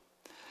soup.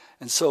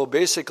 And so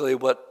basically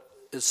what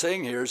it's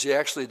saying here is he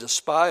actually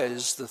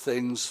despised the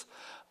things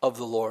of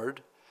the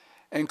Lord,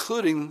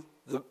 including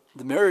the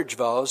marriage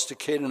vows to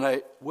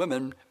Canaanite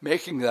women,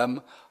 making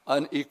them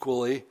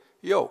unequally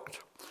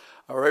yoked.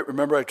 All right,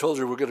 remember I told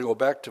you we're going to go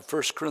back to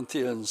 1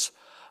 Corinthians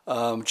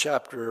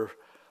chapter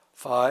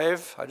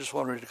 5. I just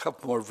want to read a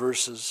couple more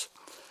verses.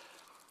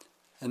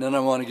 And then I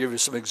want to give you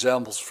some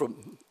examples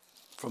from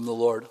the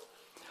Lord.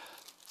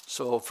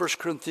 So 1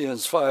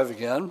 Corinthians 5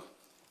 again.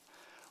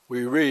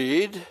 We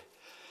read,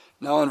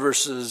 now in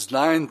verses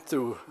 9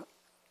 through,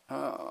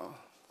 I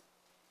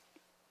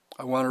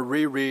want to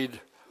reread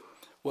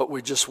what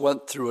we just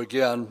went through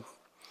again.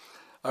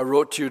 "I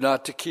wrote to you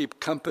not to keep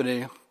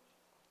company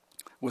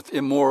with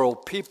immoral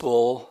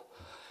people,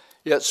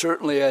 yet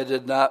certainly I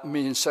did not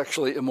mean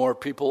sexually immoral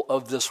people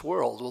of this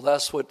world." Well,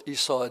 that's what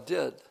Esau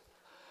did.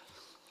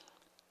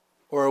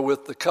 "Or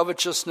with the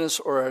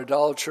covetousness or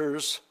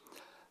idolaters,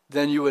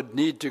 then you would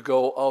need to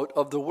go out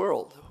of the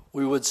world."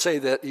 We would say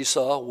that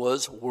Esau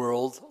was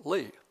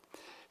worldly.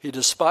 He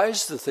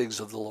despised the things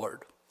of the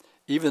Lord.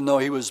 Even though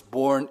he was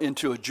born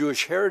into a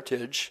Jewish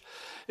heritage,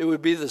 it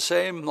would be the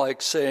same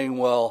like saying,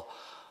 well,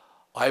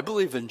 I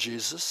believe in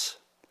Jesus,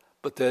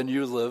 but then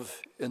you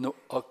live in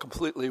a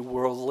completely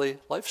worldly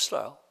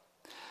lifestyle.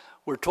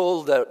 We're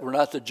told that we're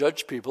not to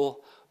judge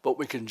people, but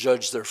we can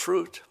judge their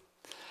fruit.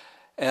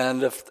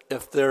 And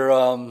if they're,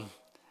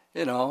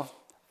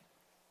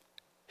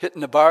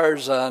 hitting the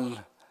bars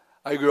on,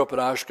 I grew up in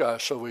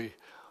Oshkosh, so we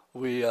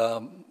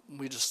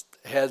just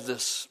had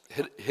this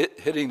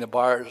hitting the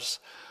bars,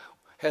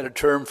 had a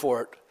term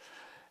for it,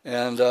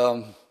 and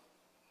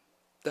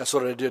that's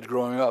what I did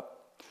growing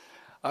up.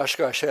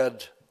 Oshkosh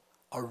had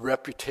a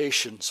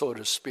reputation, so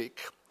to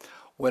speak,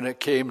 when it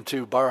came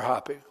to bar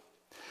hopping.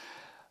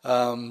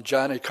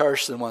 Johnny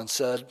Carson once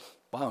said,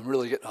 wow, I'm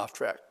really getting off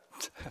track.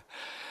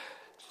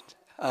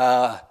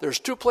 There's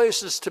two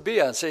places to be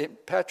on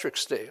St.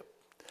 Patrick's Day.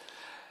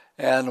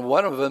 And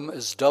one of them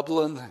is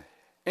Dublin,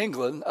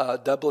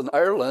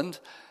 Ireland,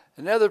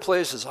 and the other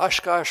place is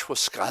Oshkosh,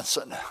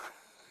 Wisconsin,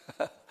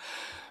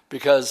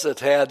 because it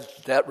had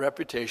that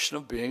reputation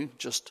of being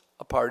just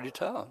a party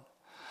town.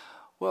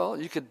 Well,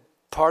 you could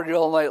party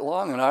all night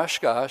long in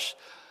Oshkosh,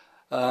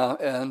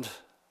 and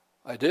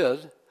I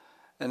did,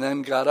 and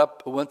then got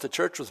up, went to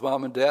church with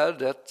Mom and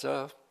Dad at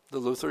the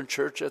Lutheran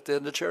church at the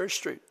end of Cherry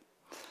Street,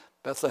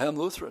 Bethlehem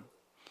Lutheran.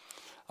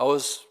 I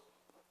was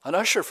an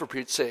usher, for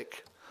Pete's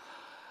sake.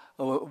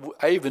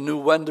 I even knew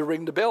when to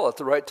ring the bell at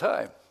the right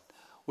time.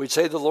 We'd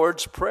say the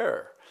Lord's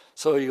Prayer.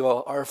 So you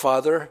go, Our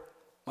Father.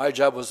 My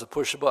job was to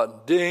push a button,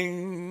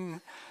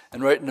 ding,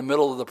 and right in the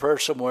middle of the prayer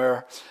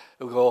somewhere,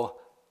 it would go,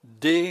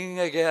 ding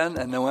again,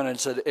 and then when I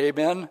said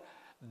amen,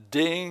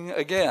 ding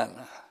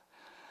again.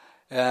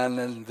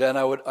 And then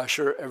I would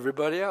usher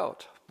everybody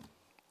out.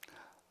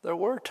 There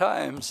were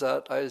times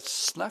that I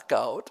snuck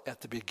out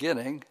at the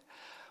beginning,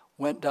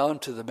 went down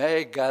to the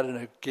mag, got in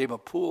a game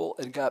of pool,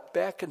 and got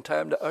back in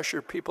time to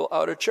usher people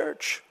out of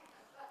church.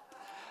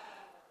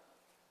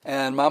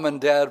 And Mom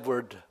and Dad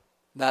were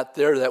not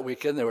there that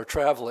weekend. They were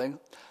traveling.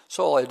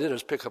 So all I did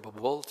is pick up a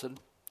bulletin.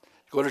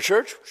 Go to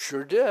church?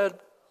 Sure did.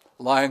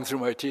 Lying through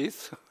my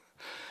teeth.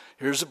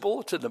 Here's a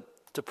bulletin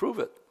to prove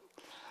it.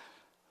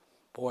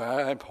 Boy,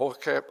 I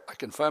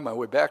can find my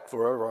way back to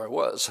wherever I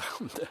was.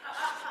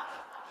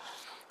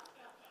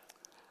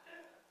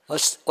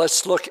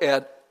 Let's look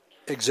at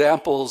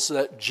examples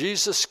that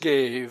Jesus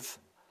gave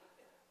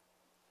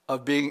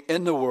of being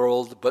in the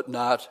world but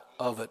not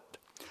of it.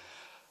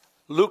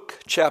 Luke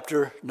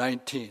chapter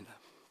 19.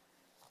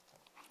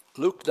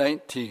 Luke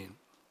 19,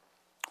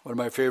 one of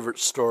my favorite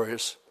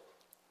stories,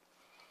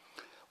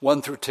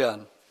 1 through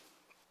 10.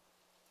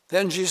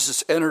 Then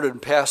Jesus entered and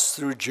passed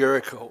through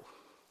Jericho.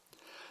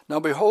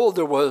 Now behold,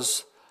 there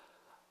was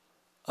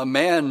a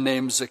man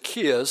named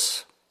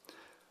Zacchaeus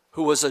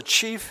who was a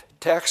chief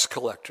tax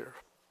collector,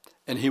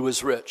 and he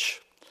was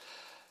rich.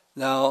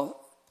 Now,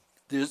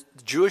 the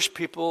Jewish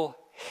people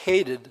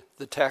hated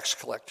the tax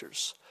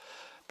collectors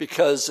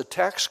because the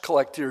tax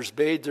collectors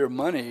made their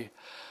money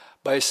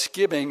by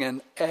skimming and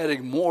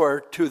adding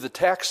more to the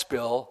tax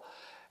bill,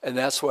 and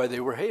that's why they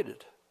were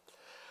hated.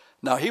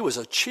 Now, he was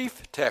a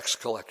chief tax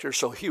collector,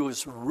 so he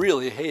was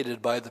really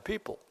hated by the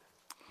people.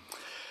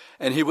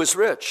 And he was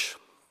rich.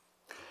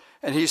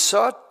 And he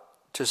sought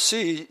to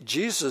see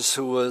Jesus,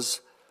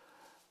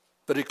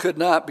 but he could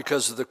not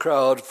because of the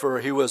crowd,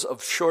 for he was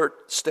of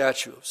short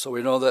stature. So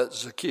we know that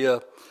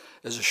Zacchaeus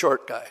is a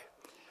short guy.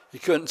 He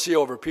couldn't see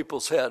over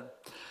people's head.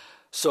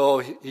 So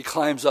he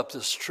climbs up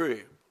this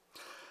tree.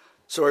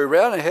 So he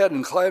ran ahead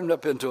and climbed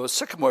up into a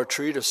sycamore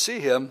tree to see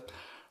him,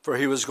 for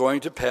he was going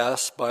to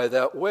pass by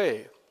that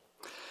way.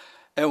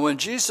 And when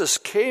Jesus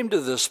came to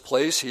this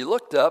place, he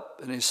looked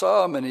up and he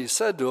saw him and he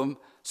said to him,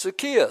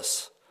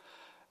 Zacchaeus,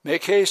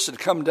 make haste and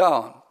come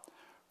down,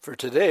 for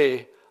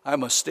today I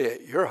must stay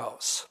at your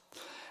house.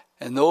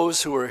 And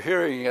those who are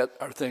hearing it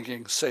are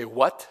thinking, say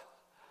what?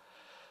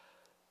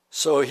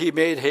 So he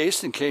made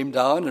haste and came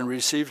down and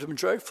received him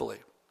joyfully.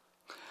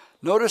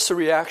 Notice the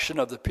reaction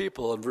of the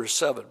people in verse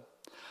 7.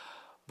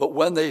 But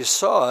when they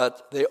saw it,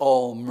 they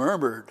all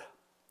murmured,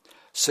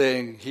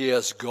 saying, he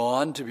has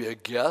gone to be a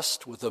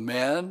guest with a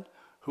man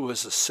who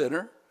is a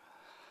sinner.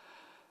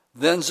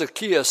 Then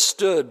Zacchaeus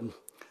stood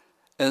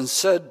and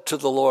said to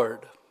the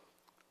Lord,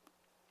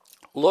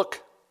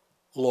 look,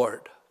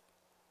 Lord.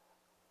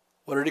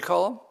 What did he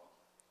call him?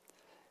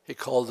 He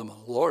called him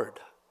Lord.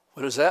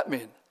 What does that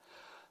mean?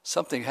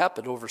 Something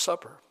happened over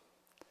supper.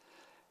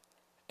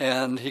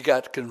 And he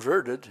got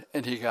converted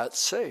and he got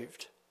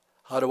saved.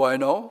 How do I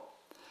know?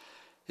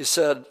 He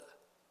said,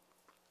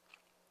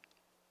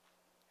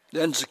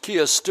 then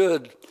Zacchaeus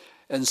stood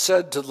and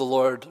said to the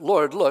Lord,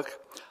 Lord,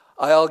 look,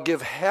 I'll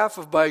give half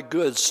of my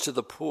goods to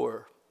the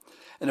poor.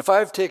 And if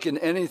I've taken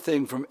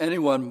anything from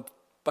anyone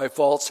by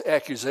false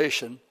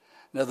accusation,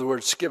 in other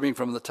words, skimming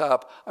from the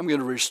top, I'm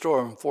going to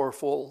restore him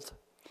fourfold.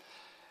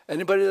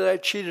 Anybody that I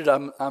cheated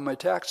on my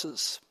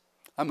taxes,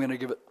 I'm going to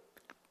give it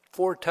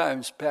 4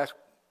 times back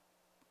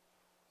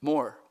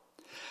more.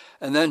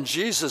 And then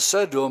Jesus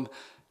said to him,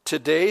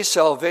 today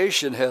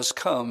salvation has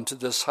come to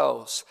this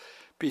house,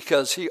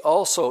 because he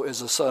also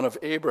is a son of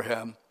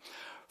Abraham.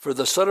 For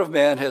the Son of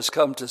Man has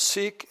come to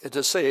seek and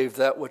to save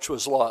that which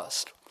was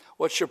lost.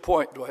 What's your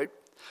point, Dwight?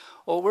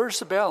 Well, where's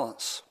the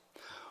balance?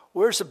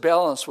 Where's the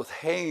balance with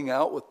hanging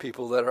out with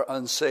people that are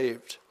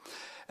unsaved?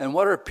 And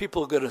what are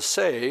people going to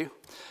say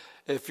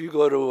if you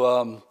go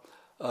to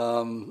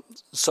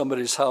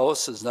somebody's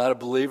house, is not a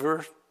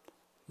believer,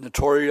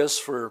 notorious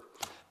for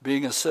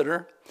being a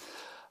sinner?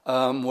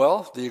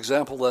 Well, the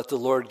example that the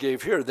Lord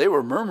gave here, they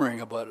were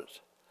murmuring about it.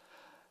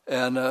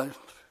 And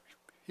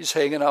he's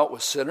hanging out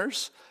with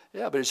sinners.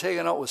 Yeah, but he's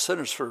hanging out with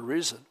sinners for a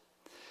reason.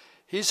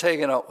 He's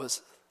hanging out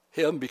with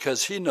him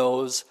because he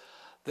knows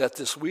that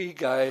this wee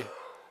guy,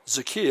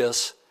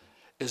 Zacchaeus,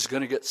 is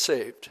going to get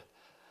saved.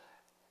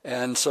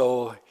 And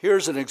so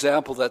here's an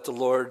example that the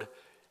Lord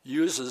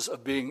uses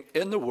of being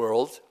in the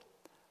world,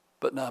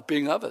 but not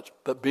being of it,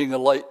 but being a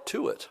light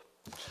to it.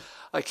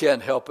 I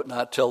can't help but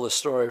not tell this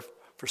story.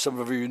 For some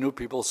of you new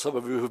people, some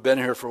of you who've been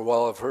here for a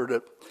while have heard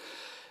it.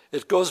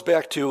 It goes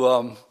back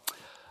to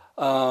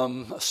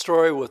a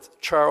story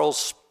with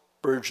Charles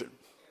Spurgeon.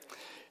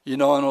 You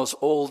know, in those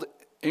old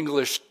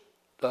English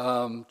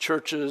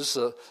churches,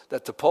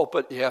 at the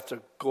pulpit, you have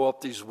to go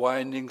up these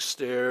winding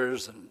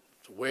stairs and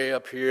way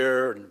up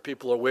here, and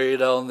people are way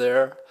down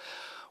there.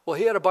 Well,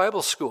 he had a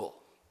Bible school.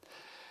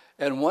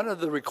 And one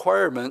of the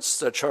requirements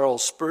that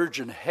Charles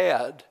Spurgeon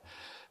had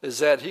is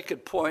that he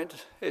could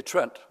point, hey,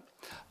 Trent,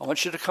 I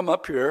want you to come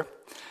up here,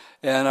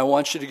 and I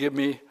want you to give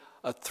me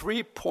a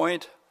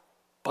 3-point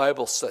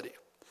Bible study.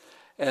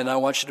 And I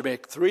want you to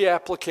make 3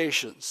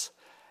 applications.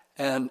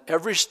 And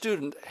every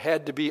student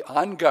had to be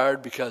on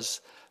guard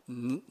because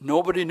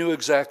nobody knew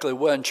exactly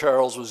when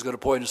Charles was going to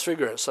point his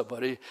finger at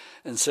somebody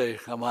and say,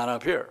 come on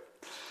up here.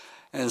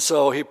 And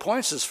so he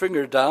points his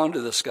finger down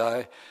to this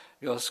guy.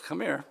 He goes,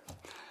 come here.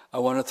 I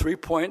want a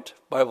 3-point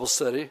Bible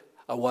study.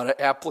 I want an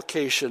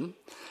application.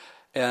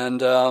 And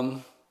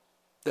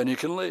then you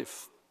can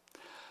leave.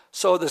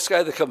 So this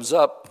guy that comes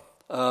up,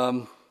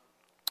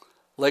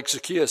 like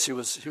Zacchaeus, he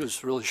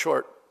was really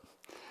short.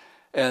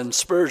 And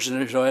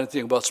Spurgeon, if you know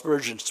anything about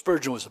Spurgeon,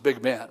 Spurgeon was a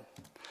big man.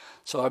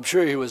 So I'm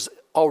sure he was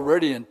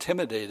already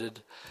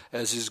intimidated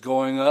as he's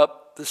going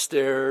up the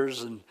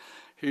stairs, and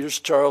here's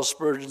Charles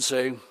Spurgeon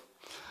saying,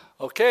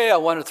 "Okay, I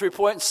want a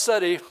 3-point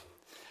study."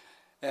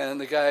 And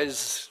the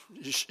guy's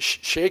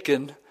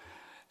shaking,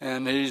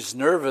 and he's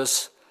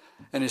nervous.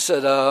 And he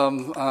said,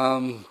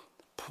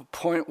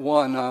 point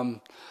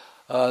 1,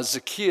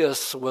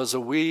 Zacchaeus was a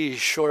wee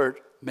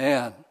short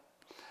man.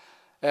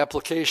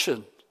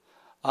 Application,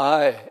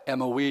 I am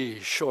a wee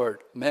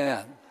short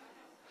man.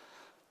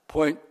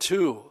 Point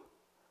 2,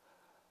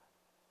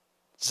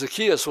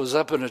 Zacchaeus was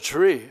up in a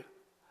tree.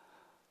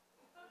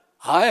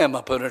 I am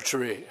up in a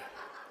tree.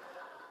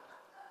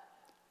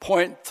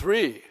 Point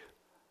 3,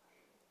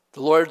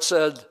 the Lord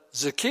said,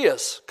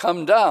 Zacchaeus,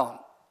 come down.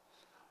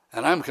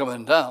 And I'm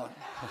coming down.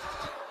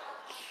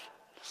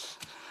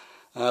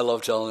 I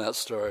love telling that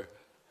story.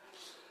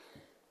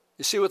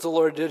 You see what the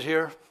Lord did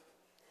here?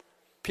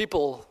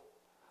 People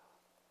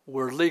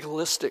were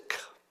legalistic,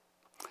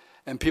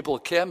 and people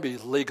can be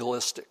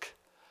legalistic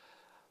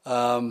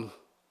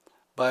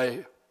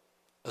by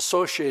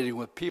associating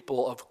with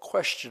people of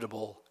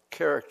questionable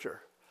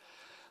character.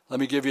 Let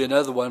me give you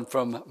another one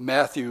from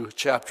Matthew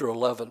chapter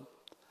 11.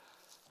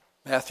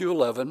 Matthew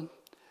 11,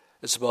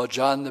 it's about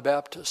John the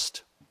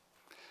Baptist.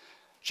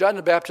 John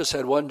the Baptist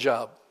had one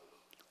job.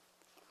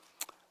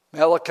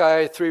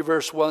 Malachi 3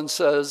 verse 1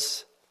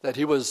 says that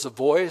he was the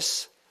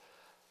voice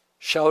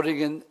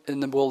shouting in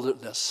the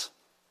wilderness.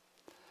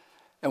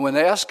 And when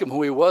they asked him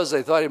who he was,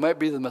 they thought he might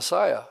be the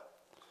Messiah.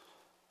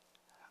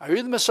 Are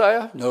you the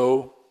Messiah?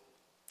 No.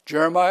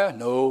 Jeremiah?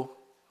 No.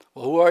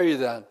 Well, who are you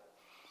then?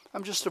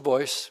 I'm just a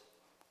voice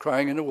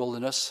crying in the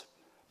wilderness.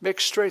 Make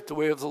straight the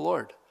way of the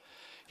Lord.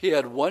 He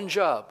had one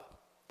job.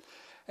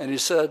 And he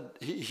said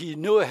he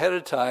knew ahead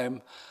of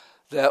time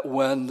that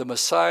when the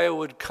Messiah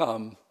would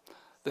come,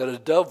 that a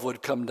dove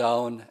would come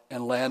down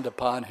and land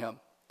upon him.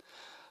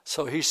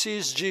 So he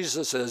sees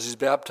Jesus as he's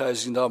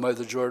baptizing down by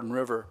the Jordan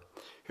River.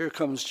 Here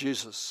comes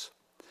Jesus.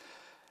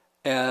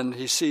 And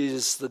he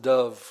sees the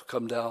dove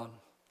come down.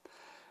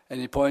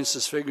 And he points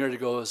his finger and he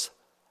goes,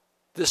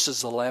 this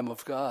is the Lamb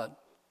of God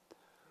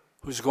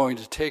who's going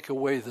to take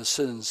away the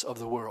sins of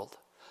the world.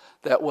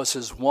 That was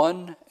his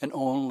one and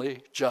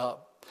only job.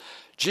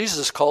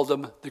 Jesus called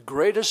him the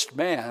greatest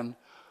man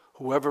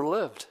who ever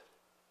lived.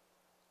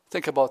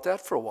 Think about that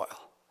for a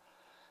while.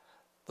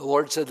 The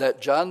Lord said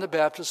that John the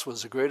Baptist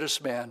was the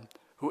greatest man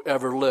who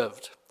ever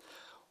lived.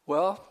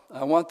 Well,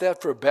 I want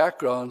that for a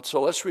background,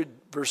 so let's read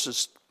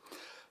verses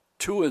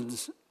 2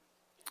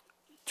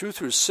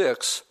 through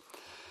 6.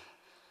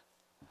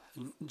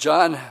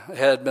 John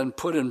had been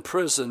put in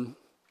prison,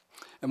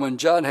 and when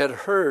John had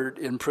heard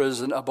in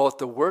prison about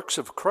the works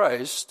of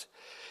Christ,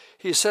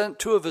 he sent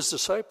 2 of his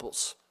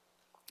disciples.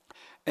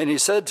 And he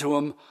said to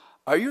him,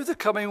 are you the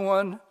coming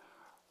one,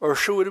 or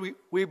should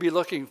we be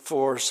looking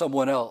for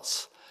someone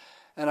else?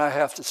 And I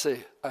have to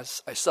say, I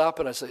stop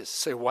and I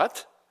say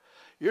what?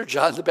 You're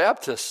John the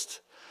Baptist.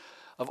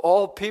 Of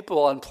all people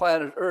on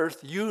planet Earth,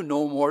 you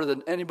know more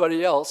than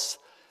anybody else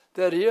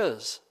that he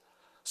is.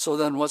 So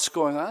then what's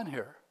going on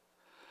here?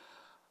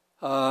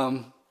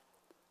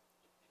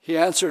 He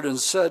answered and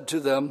said to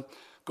them,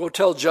 go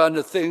tell John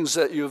the things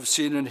that you have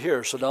seen and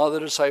hear. So now the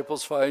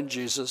disciples find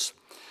Jesus,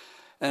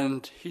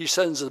 and he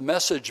sends a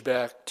message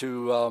back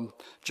to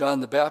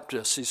John the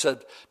Baptist. He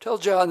said, tell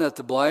John that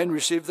the blind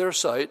receive their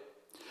sight,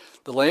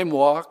 the lame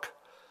walk,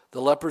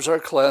 the lepers are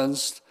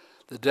cleansed,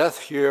 the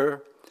deaf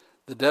hear,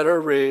 the dead are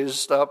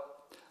raised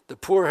up, the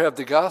poor have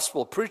the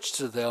gospel preached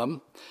to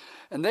them.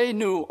 And they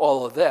knew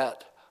all of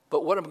that.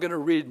 But what I'm going to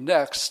read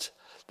next,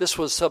 this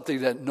was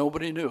something that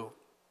nobody knew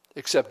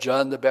except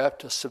John the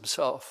Baptist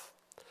himself.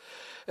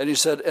 And he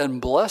said, and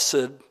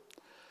blessed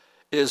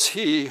is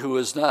he who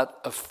is not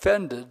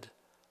offended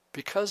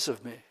because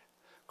of me.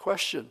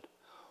 Question,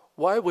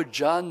 why would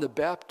John the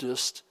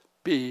Baptist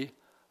be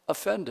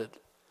offended?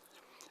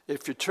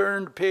 If you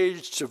turn the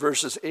page to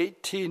verses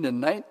 18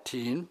 and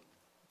 19,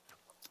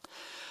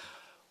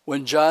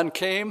 when John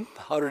came,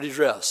 how did he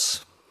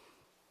dress?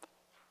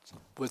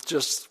 With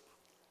just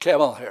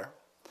camel hair.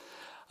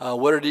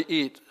 What did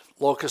he eat?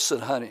 Locusts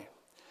and honey.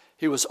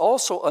 He was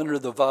also under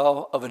the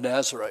vow of a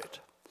Nazirite.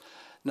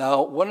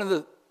 Now, one of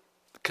the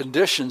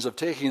conditions of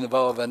taking the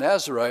vow of a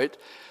Nazirite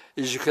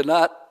is you could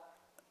not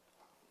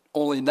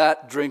only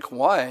not drink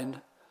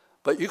wine,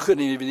 but you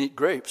couldn't even eat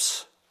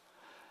grapes.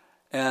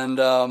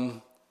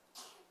 And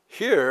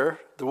here,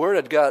 the word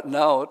had gotten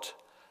out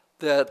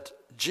that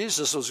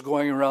Jesus was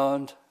going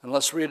around, and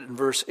let's read it in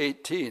verse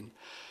 18.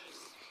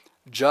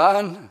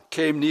 John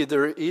came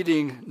neither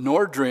eating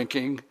nor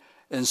drinking,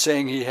 and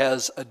saying he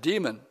has a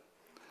demon.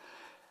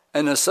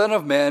 And the Son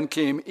of Man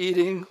came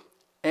eating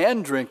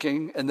and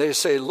drinking, and they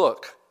say,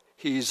 look,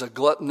 he's a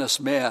gluttonous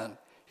man.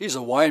 He's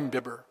a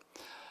wine-bibber.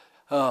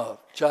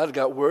 John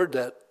got word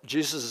that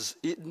Jesus is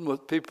eating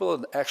with people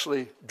and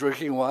actually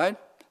drinking wine.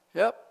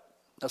 Yep,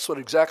 that's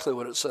exactly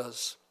what it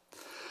says.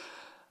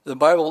 The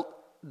Bible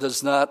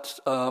does not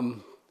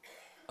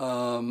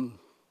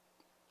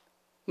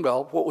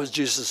Well, what was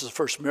Jesus'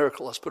 first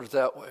miracle? Let's put it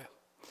that way.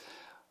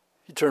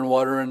 He turned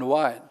water into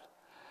wine.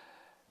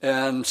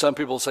 And some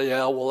people say,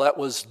 yeah, well, that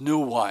was new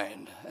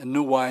wine, and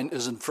new wine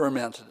isn't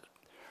fermented.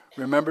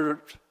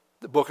 Remember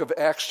the book of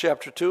Acts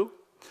chapter 2?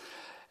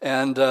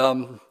 And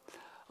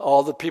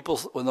all the people,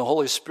 when the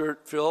Holy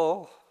Spirit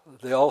fell,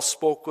 they all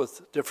spoke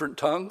with different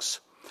tongues.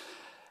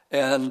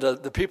 And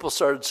the people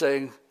started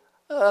saying,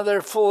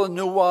 they're full of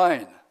new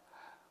wine.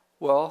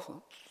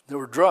 Well, they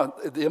were drunk.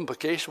 The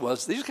implication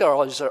was these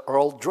guys are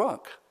all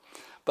drunk.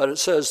 But it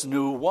says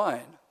new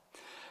wine.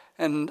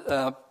 And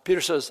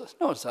Peter says,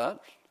 no, it's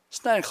not.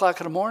 It's 9 o'clock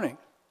in the morning.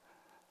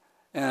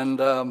 And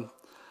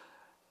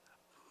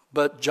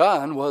but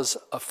John was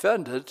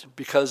offended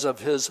because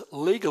of his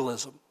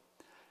legalism.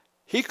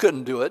 He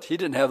couldn't do it. He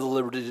didn't have the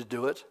liberty to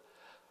do it.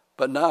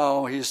 But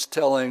now he's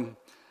telling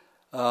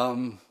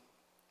the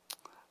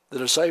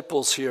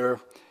disciples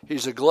here,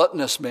 he's a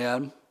gluttonous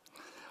man,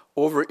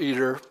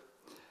 overeater,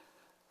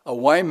 a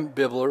wine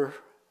bibbler,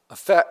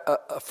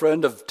 a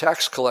friend of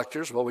tax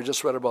collectors. Well, we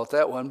just read about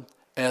that one.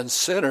 And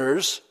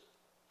sinners.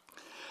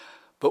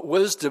 But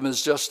wisdom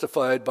is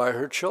justified by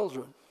her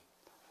children.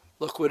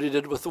 Look what he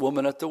did with the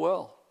woman at the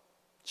well.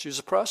 She was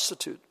a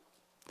prostitute.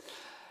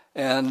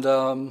 And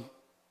the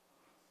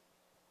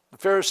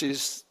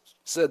Pharisees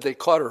said they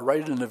caught her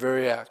right in the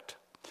very act.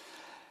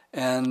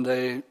 And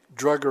they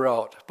drug her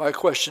out. My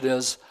question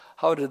is,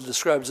 how did the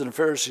scribes and the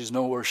Pharisees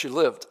know where she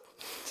lived?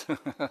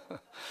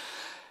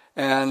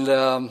 And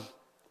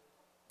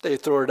they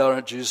threw her down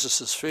at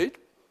Jesus' feet.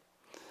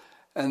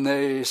 And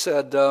they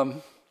said,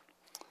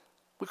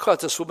 we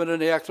caught this woman in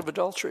the act of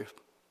adultery.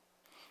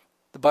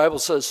 The Bible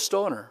says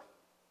stone her.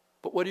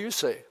 But what do you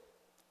say?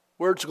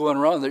 Word's going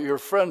around that you're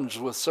friends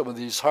with some of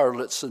these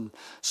harlots and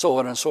so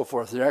on and so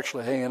forth. You're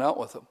actually hanging out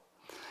with them.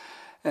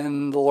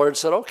 And the Lord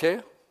said,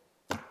 okay,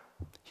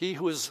 he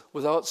who is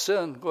without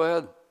sin, go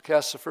ahead,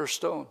 cast the first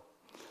stone.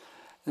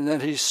 And then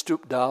he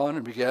stooped down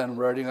and began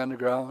writing on the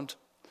ground.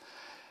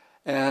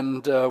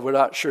 And we're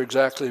not sure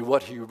exactly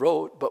what he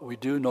wrote, but we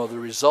do know the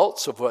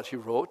results of what he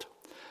wrote.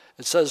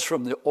 It says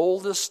from the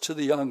oldest to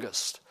the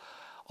youngest.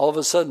 All of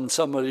a sudden,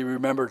 somebody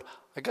remembered,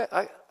 I got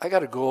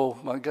to go.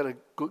 I got to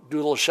go do a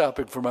little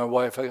shopping for my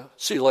wife.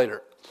 See you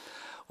later.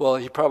 Well,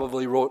 he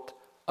probably wrote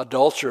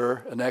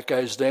adulterer in that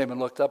guy's name and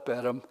looked up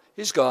at him.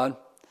 He's gone.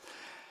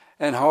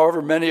 And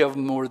however many of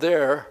them were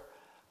there,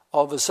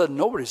 all of a sudden,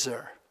 nobody's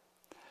there.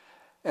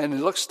 And he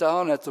looks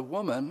down at the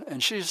woman,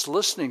 and she's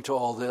listening to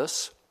all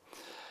this.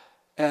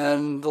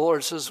 And the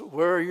Lord says,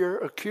 where are your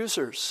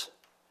accusers?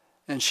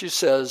 And she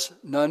says,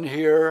 none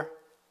here,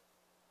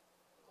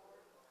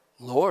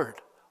 Lord.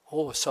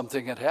 Oh,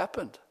 something had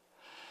happened.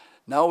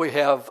 Now we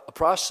have a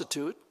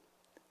prostitute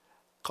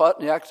caught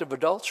in the act of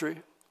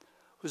adultery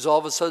who's all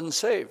of a sudden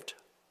saved.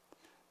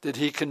 Did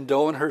he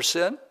condone her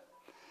sin?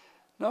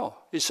 No.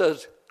 He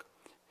said,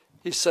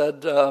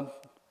 and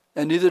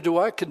neither do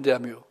I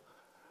condemn you.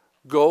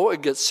 Go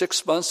and get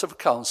 6 months of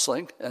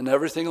counseling and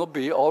everything will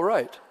be all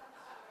right.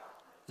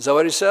 Is that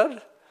what he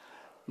said?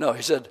 No,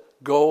 he said,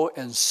 go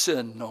and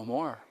sin no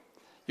more.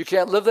 You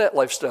can't live that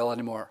lifestyle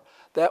anymore.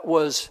 That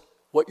was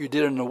what you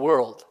did in the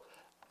world.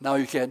 Now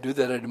you can't do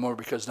that anymore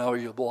because now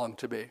you belong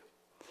to me.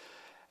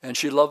 And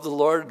she loved the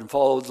Lord and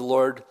followed the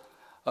Lord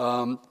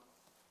the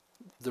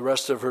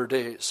rest of her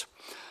days.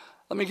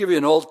 Let me give you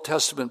an Old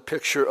Testament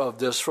picture of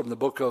this from the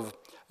book of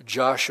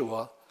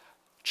Joshua,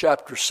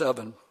 chapter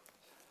 7.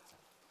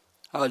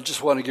 I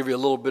just want to give you a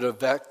little bit of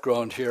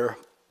background here.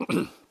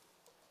 When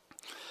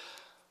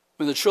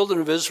the children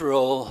of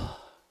Israel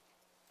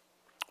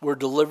were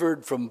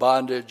delivered from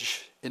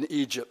bondage in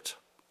Egypt,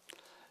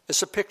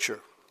 it's a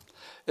picture.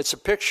 It's a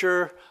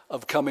picture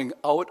of coming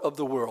out of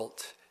the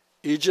world.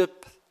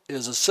 Egypt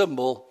is a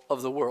symbol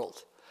of the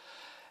world.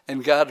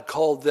 And God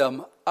called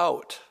them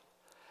out.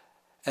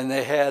 And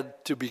they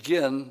had to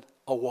begin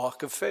a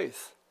walk of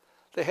faith.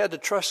 They had to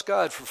trust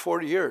God for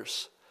 40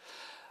 years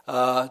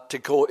to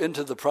go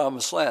into the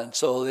promised land.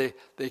 So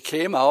they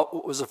came out.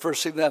 What was the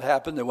first thing that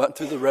happened? They went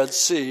through the Red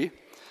Sea.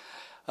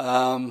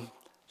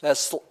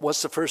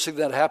 What's the first thing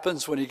that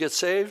happens when you get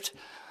saved?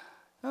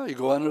 Oh, you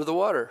go under the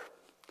water.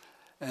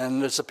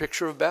 And it's a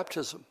picture of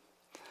baptism.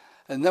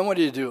 And then what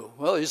do?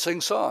 Well, you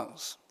sing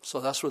songs. So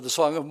that's where the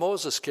Song of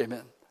Moses came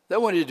in.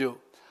 Then what do?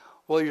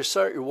 Well, you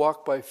start your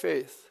walk by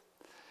faith.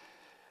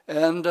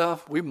 And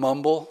we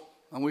mumble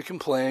and we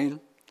complain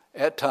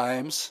at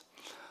times.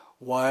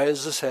 Why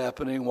is this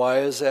happening? Why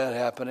is that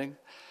happening?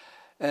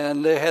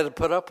 And they had to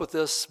put up with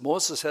this.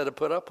 Moses had to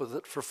put up with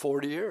it for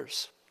 40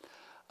 years.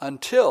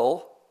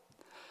 Until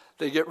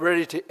they get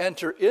ready to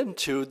enter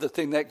into the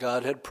thing that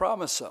God had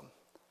promised them,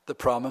 the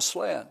promised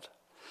land.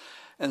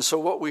 And so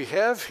what we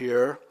have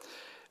here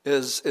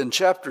is in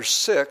chapter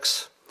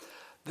 6,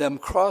 them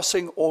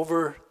crossing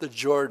over the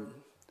Jordan.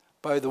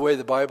 By the way,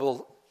 the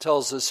Bible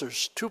tells us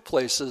there's two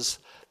places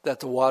that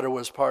the water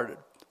was parted.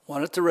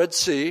 One at the Red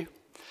Sea,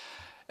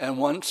 and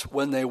once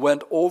when they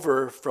went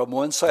over from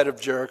one side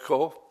of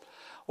Jericho,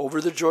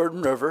 over the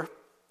Jordan River,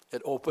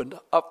 it opened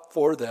up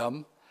for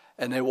them,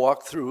 and they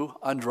walked through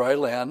on dry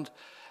land.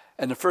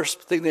 And the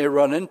first thing they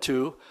run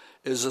into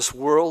is this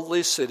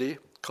worldly city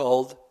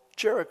called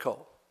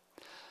Jericho.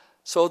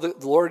 So the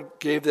Lord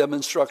gave them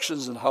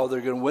instructions on how they're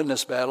going to win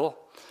this battle.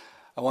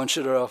 I want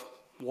you to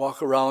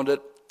walk around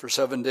it for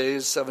 7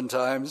 days, 7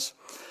 times.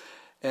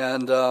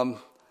 And on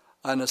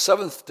the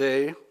 7th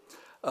day,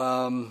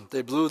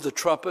 they blew the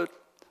trumpet.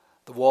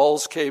 The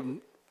walls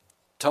came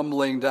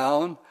tumbling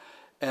down,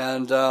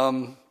 and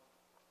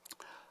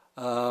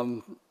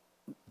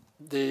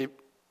they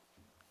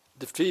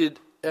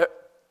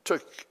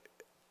took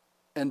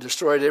and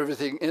destroyed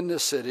everything in the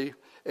city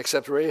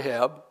except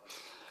Rahab.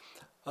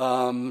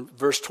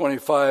 Verse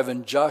 25,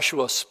 and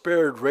Joshua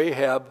spared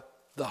Rahab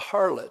the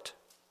harlot,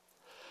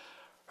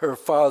 her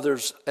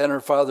father's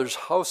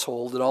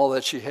household and all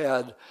that she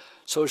had.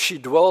 So she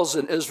dwells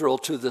in Israel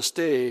to this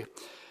day,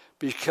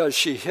 because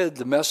she hid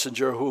the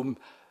messenger whom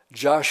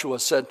Joshua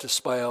sent to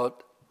spy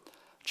out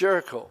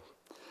Jericho.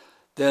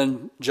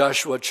 Then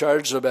Joshua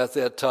charged them at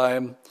that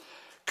time,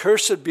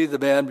 cursed be the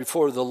man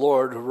before the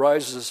Lord who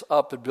rises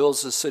up and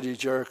builds the city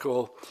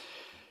Jericho.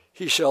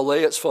 He shall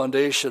lay its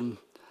foundation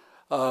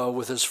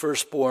with his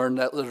firstborn.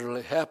 That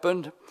literally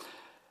happened.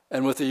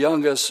 And with the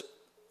youngest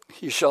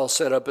he shall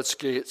set up its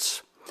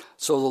gates.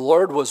 So the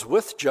Lord was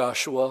with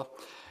Joshua,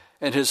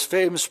 and his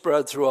fame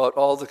spread throughout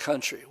all the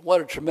country. What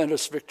a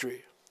tremendous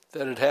victory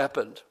that had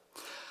happened.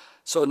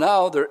 So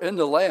now they're in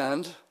the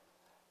land,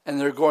 and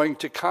they're going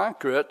to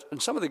conquer it.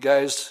 And some of the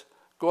guys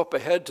go up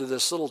ahead to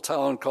this little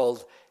town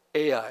called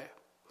Ai.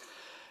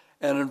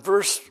 And in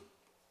verse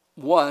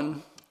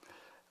 1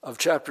 of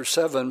chapter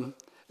 7,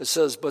 it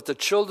says, but the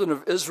children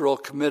of Israel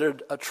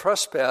committed a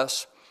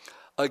trespass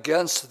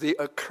against the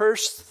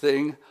accursed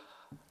thing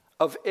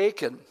of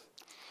Achan.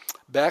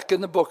 Back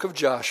in the book of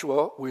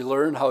Joshua, we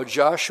learn how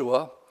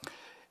Joshua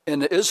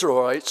and the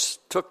Israelites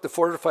took the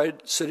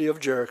fortified city of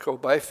Jericho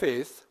by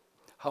faith.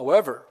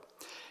 However,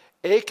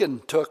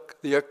 Achan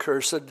took the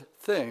accursed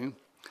thing.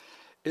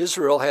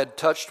 Israel had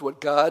touched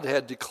what God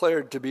had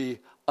declared to be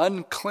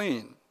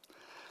unclean.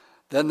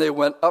 Then they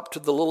went up to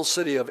the little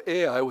city of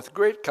Ai with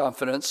great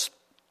confidence,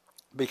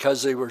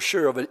 because they were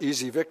sure of an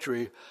easy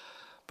victory.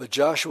 But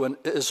Joshua and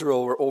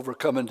Israel were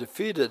overcome and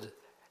defeated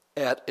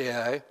at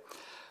Ai.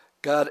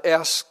 God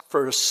asked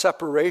for a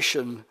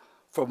separation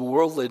from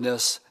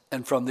worldliness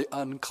and from the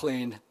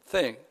unclean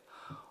thing.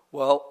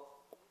 Well,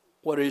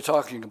 what are you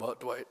talking about,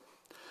 Dwight?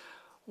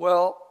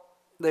 Well,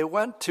 they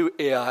went to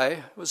Ai.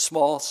 It was a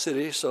small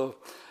city, so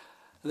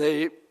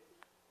they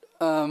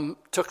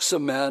took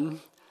some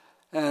men,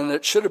 and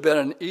it should have been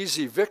an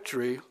easy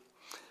victory.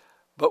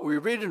 But we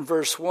read in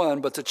verse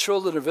 1, but the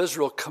children of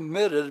Israel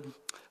committed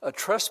a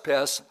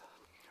trespass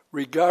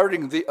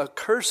regarding the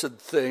accursed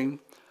thing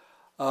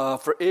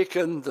for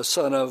Achan, the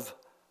son of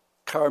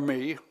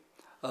Carmi,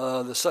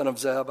 the son of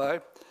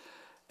Zabbai.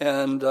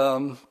 And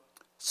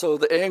so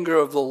the anger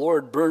of the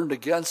Lord burned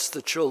against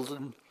the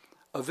children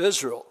of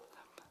Israel.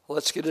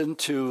 Let's get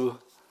into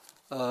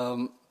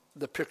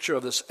the picture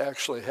of this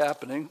actually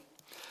happening.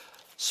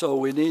 So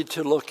we need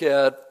to look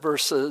at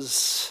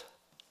verses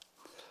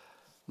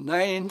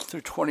 9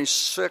 through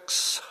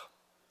 26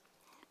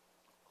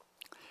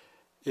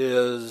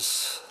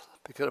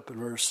 pick it up in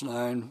verse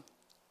 9.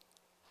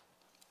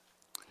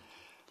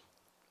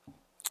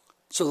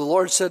 So the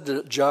Lord said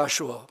to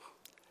Joshua,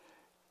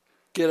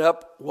 get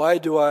up, why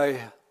do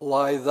I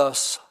lie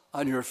thus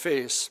on your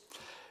face?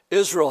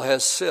 Israel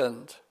has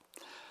sinned,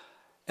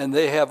 and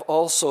they have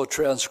also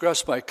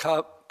transgressed my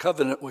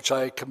covenant which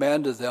I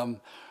commanded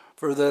them,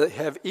 for they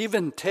have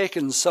even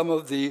taken some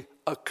of the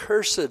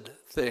accursed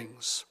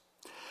things,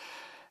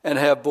 and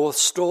have both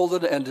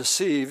stolen and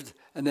deceived,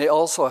 and they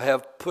also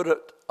have put it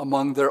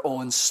among their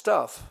own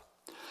stuff.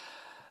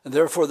 And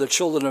therefore the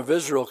children of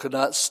Israel could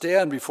not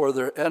stand before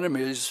their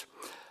enemies,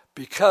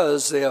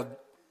 because they have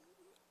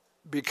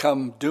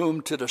become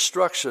doomed to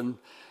destruction.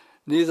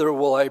 Neither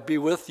will I be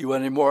with you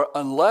anymore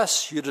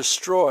unless you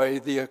destroy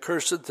the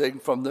accursed thing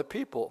from the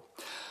people.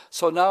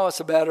 So now it's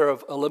a matter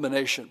of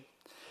elimination.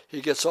 He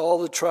gets all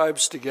the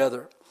tribes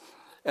together,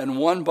 and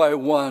one by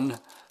one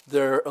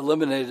they're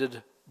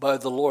eliminated by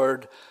the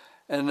Lord.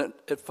 And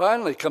it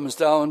finally comes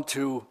down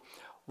to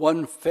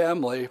one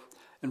family.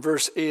 In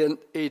verse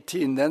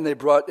 18, then they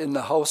brought in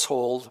the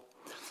household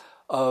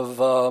of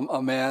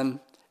a man,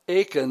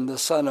 Achan, the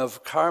son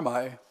of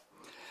Carmi.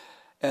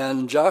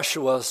 And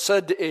Joshua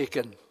said to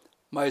Achan,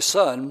 my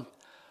son,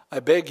 I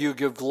beg you,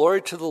 give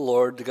glory to the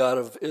Lord, the God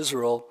of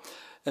Israel,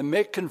 and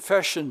make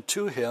confession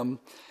to him,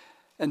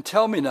 and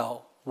tell me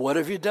now, what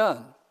have you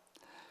done?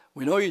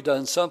 We know you've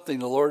done something.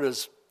 The Lord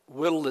has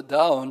whittled it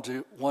down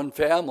to one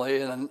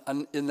family, and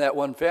in that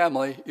one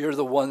family, you're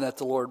the one that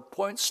the Lord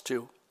points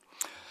to.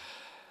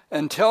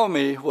 And tell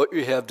me what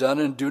you have done,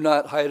 and do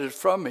not hide it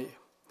from me.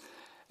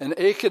 And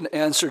Achan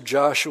answered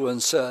Joshua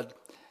and said,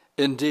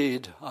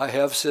 indeed, I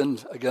have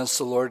sinned against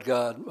the Lord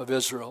God of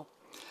Israel,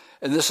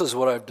 and this is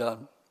what I've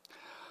done.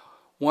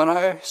 When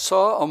I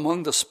saw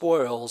among the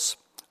spoils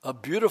a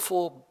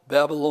beautiful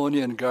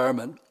Babylonian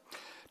garment,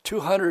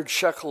 200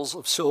 shekels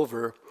of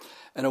silver,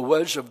 and a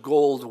wedge of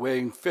gold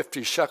weighing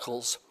 50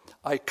 shekels,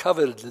 I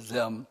coveted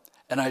them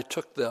and I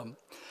took them.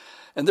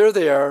 And there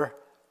they are,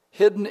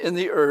 hidden in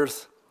the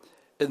earth,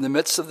 in the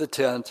midst of the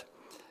tent,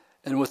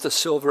 and with the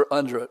silver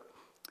under it.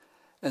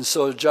 And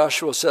so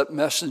Joshua sent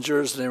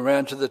messengers, and they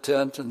ran to the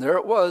tent, and there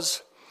it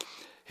was,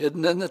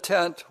 hidden in the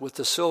tent with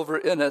the silver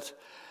in it.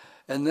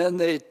 And then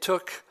they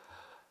took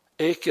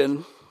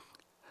Achan,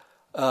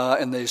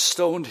 and they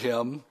stoned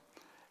him,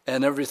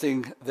 and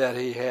everything that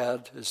he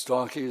had, his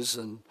donkeys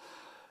and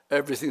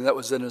everything that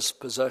was in his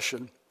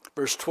possession.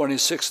 Verse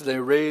 26, they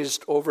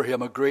raised over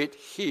him a great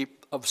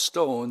heap of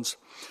stones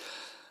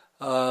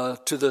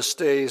to this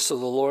day, so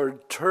the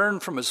Lord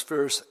turned from his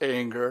fierce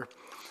anger.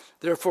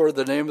 Therefore,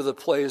 the name of the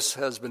place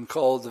has been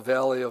called the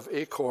Valley of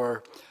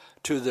Achor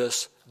to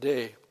this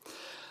day.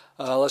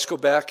 Let's go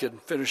back and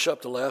finish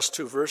up the last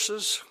two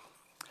verses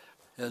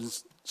in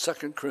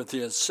 2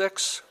 Corinthians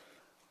 6.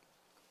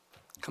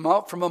 Come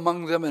out from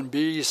among them and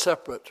be ye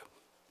separate.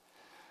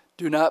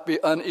 Do not be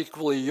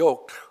unequally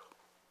yoked.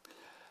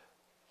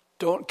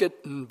 Don't get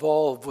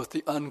involved with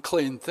the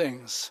unclean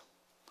things.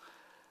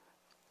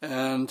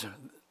 And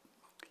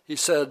he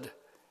said,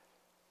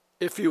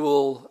 if you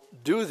will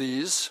do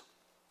these,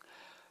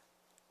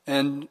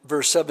 and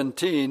verse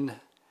 17,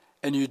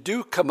 and you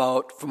do come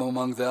out from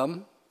among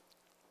them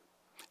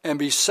and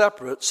be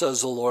separate,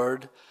 says the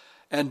Lord,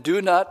 and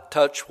do not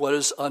touch what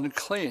is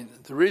unclean.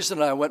 The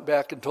reason I went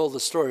back and told the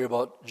story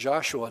about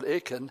Joshua and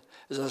Achan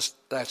is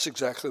that's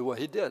exactly what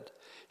he did.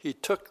 He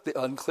took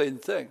the unclean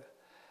thing,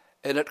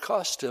 and it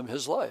cost him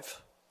his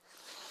life.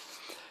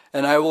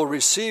 And I will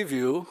receive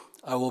you,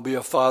 I will be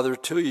a father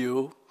to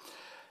you,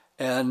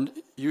 and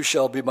you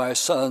shall be my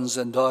sons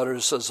and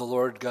daughters, says the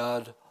Lord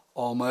God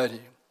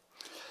Almighty.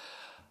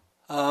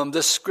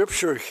 This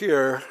scripture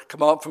here,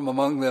 come out from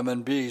among them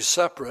and be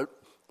separate,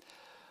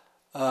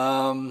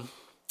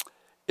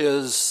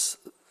 is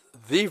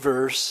the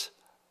verse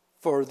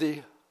for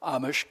the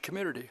Amish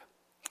community.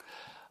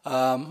 We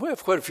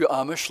have quite a few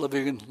Amish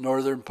living in the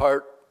northern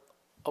part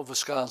of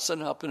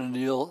Wisconsin, up in the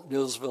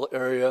Neillsville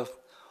area,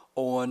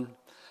 Owen,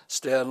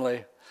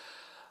 Stanley.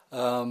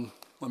 When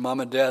Mom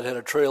and Dad had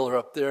a trailer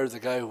up there, the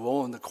guy who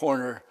owned the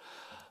corner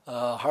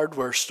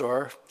hardware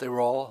store, they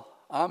were all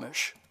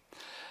Amish.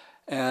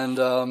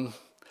 And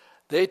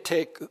they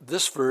take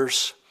this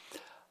verse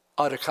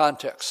out of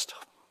context.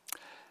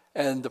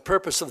 And the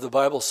purpose of the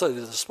Bible study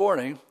this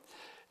morning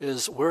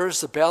is, where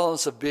is the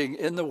balance of being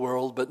in the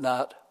world but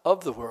not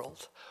of the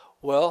world?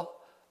 Well,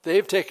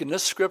 they've taken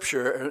this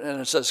scripture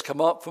and it says, come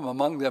out from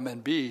among them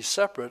and be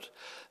separate.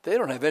 They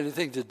don't have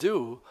anything to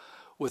do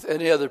with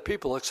any other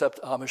people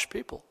except Amish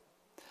people.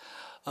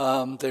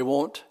 They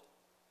won't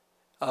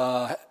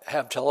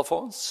have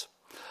telephones.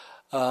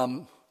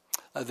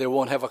 They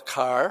won't have a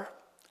car.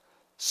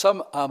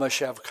 Some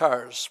Amish have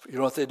cars. You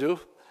know what they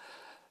do?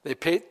 They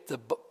paint the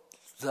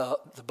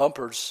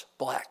bumpers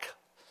black.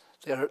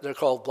 They're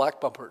called black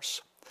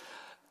bumpers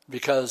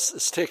because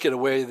it's taken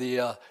away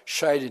the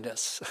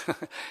shininess.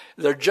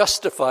 They're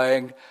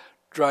justifying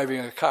driving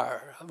a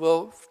car.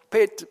 We'll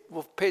paint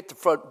the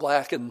front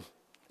black and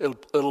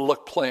it'll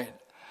look plain.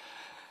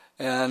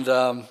 And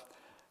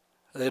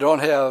they don't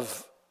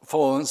have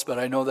phones, but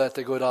I know that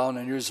they go down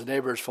and use the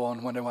neighbor's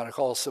phone when they want to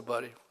call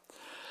somebody.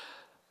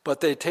 But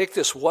they take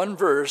this one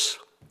verse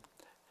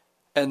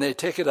and they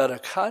take it out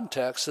of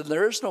context, and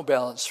there is no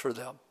balance for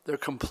them. They're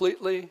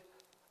completely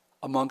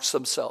amongst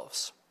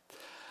themselves.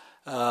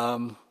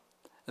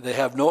 They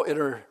have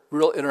no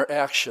real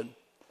interaction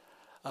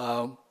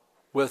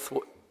with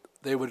what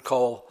they would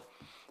call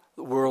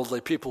worldly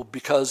people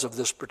because of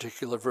this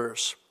particular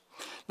verse.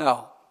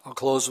 Now, I'll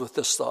close with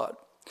this thought.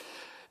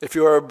 If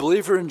you are a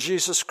believer in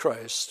Jesus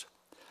Christ,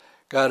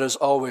 God is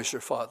always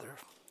your Father.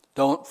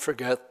 Don't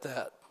forget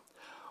that.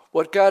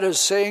 What God is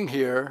saying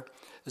here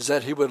is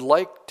that he would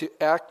like to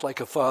act like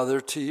a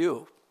father to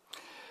you.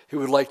 He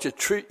would like to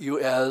treat you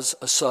as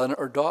a son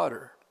or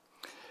daughter.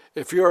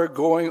 If you are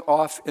going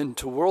off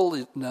into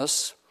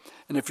worldliness,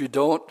 and if you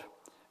don't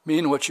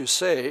mean what you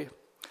say,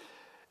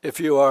 if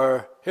you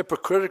are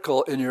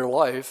hypocritical in your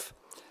life,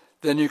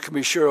 then you can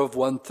be sure of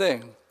one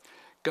thing.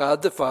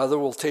 God the Father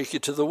will take you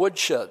to the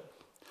woodshed.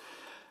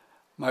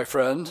 My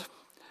friend,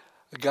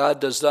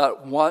 God does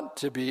not want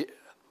to be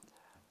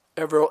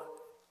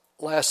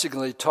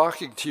everlastingly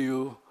talking to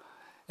you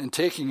and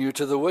taking you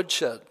to the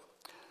woodshed.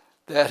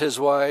 That is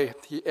why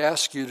he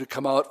asks you to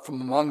come out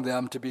from among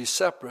them to be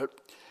separate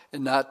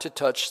and not to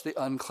touch the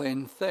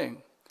unclean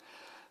thing.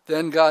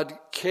 Then God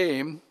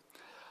can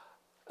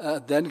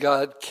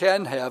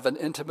have an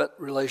intimate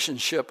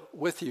relationship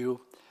with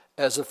you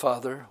as a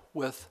father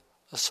with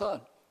a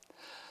son.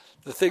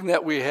 The thing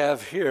that we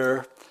have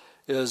here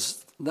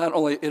is not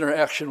only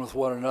interaction with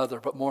one another,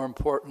 but more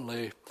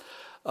importantly,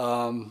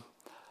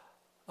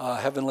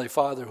 Heavenly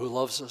Father who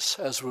loves us,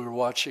 as we were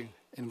watching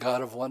in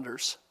God of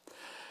Wonders.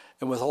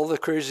 And with all the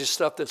crazy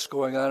stuff that's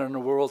going on in the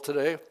world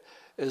today,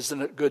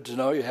 isn't it good to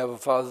know you have a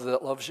Father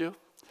that loves you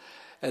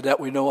and that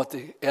we know what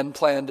the end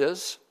plan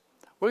is?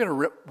 We're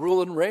going to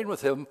rule and reign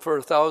with him for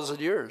 1,000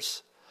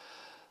 years.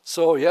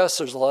 So yes,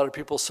 there's a lot of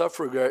people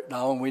suffering right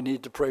now and we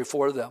need to pray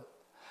for them.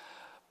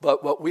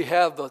 But what we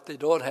have, what they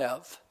don't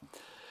have,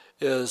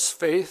 is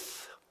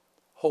faith,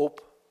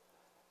 hope,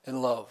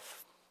 and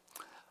love.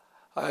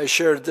 I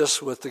shared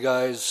this with the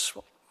guys,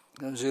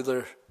 it was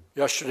either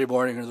yesterday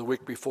morning or the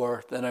week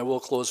before, and I will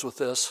close with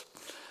this.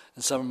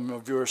 And some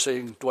of you are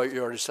saying, Dwight,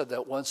 you already said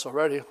that once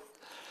already.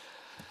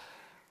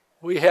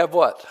 We have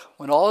what?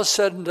 When all is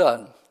said and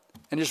done,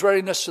 and he's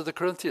writing this to the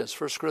Corinthians,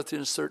 1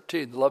 Corinthians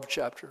 13, the love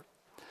chapter.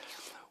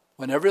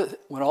 When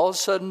all is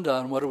said and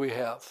done, what do we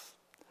have?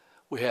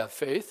 We have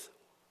faith,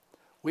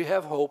 we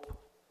have hope,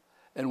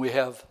 and we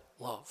have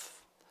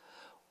love.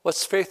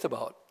 What's faith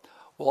about?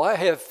 Well, I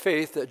have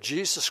faith that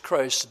Jesus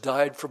Christ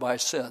died for my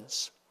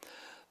sins.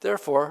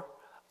 Therefore,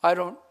 I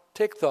don't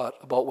take thought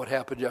about what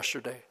happened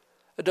yesterday.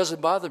 It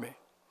doesn't bother me.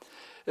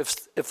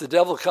 If the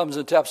devil comes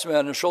and taps me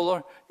on the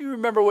shoulder, you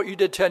remember what you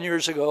did 10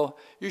 years ago,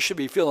 you should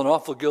be feeling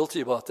awful guilty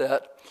about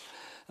that.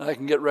 And I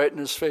can get right in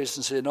his face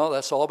and say, no,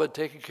 that's all been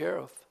taken care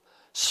of.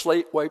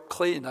 Slate wiped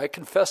clean. I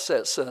confess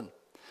that sin.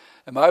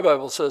 And my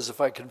Bible says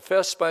if I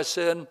confess my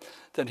sin,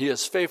 then he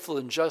is faithful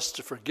and just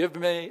to forgive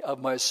me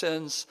of my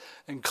sins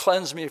and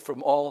cleanse me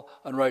from all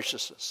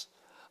unrighteousness.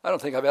 I don't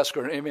think I've asked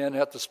for an amen on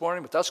that this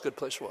morning, but that's a good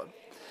place for one.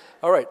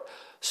 All right,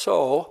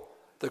 so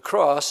the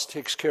cross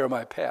takes care of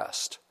my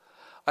past.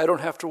 I don't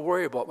have to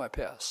worry about my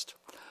past.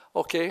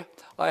 Okay,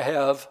 I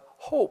have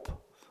hope.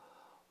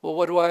 Well,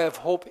 what do I have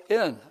hope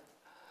in?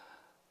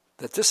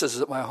 That this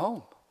isn't my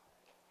home.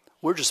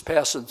 We're just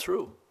passing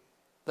through.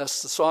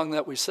 That's the song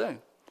that we sing.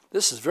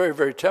 This is very,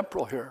 very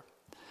temporal here.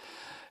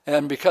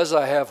 And because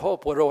I have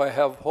hope, what do I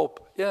have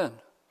hope in?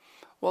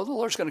 Well, the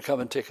Lord's going to come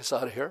and take us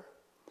out of here.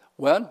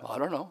 When? I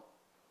don't know.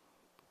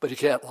 But he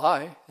can't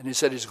lie, and he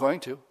said he's going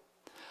to.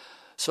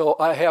 So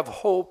I have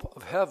hope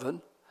of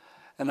heaven,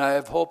 and I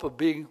have hope of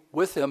being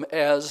with him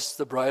as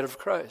the bride of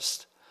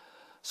Christ.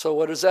 So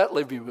what does that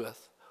leave me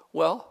with?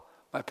 Well,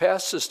 my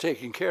past is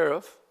taken care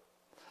of.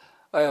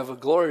 I have a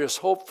glorious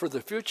hope for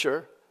the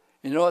future.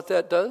 You know what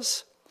that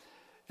does?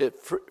 It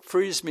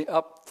frees me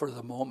up for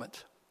the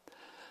moment.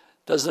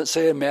 Doesn't it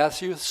say in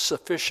Matthew,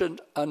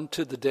 sufficient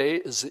unto the day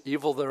is the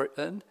evil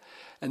therein,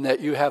 and that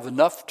you have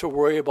enough to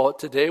worry about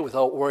today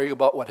without worrying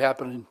about what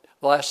happened in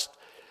last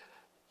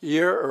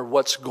year or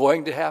what's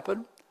going to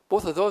happen?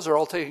 Both of those are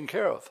all taken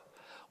care of.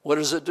 What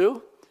does it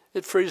do?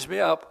 It frees me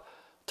up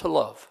to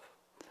love.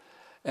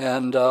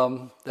 And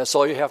that's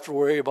all you have to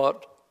worry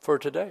about for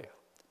today.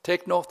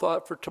 Take no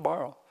thought for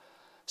tomorrow.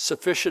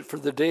 Sufficient for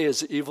the day is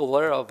the evil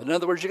thereof. In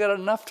other words, you got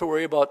enough to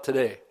worry about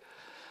today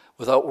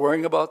without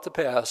worrying about the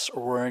past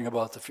or worrying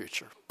about the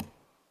future.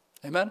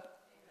 Amen?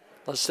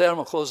 Let's stand and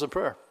we'll close in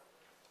prayer.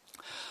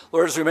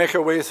 Lord, as we make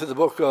our way through the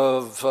book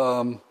of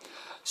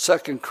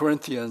 2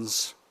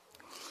 Corinthians,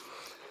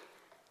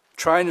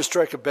 trying to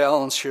strike a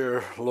balance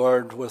here,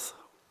 Lord, with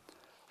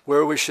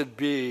where we should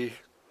be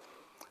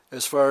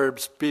as far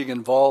as being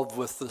involved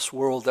with this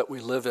world that we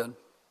live in.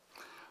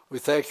 We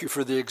thank you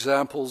for the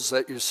examples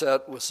that you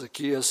set with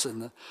Zacchaeus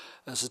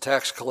as a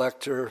tax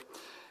collector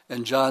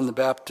and John the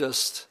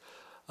Baptist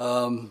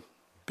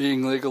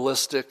being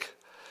legalistic.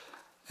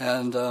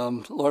 And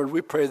Lord,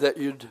 we pray that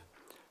you'd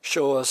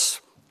show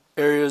us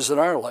areas in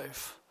our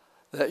life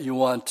that you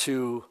want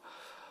to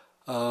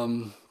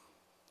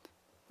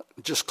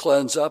just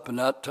cleanse up and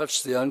not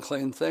touch the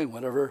unclean thing,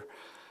 whatever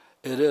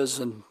it is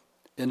in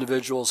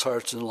individuals'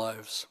 hearts and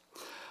lives.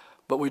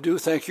 But we do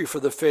thank you for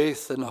the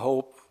faith and the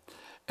hope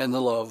and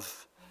the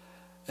love,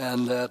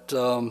 and that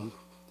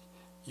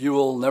you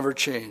will never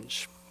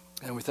change.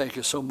 And we thank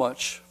you so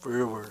much for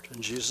your word.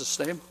 In Jesus'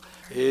 name,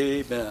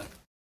 amen.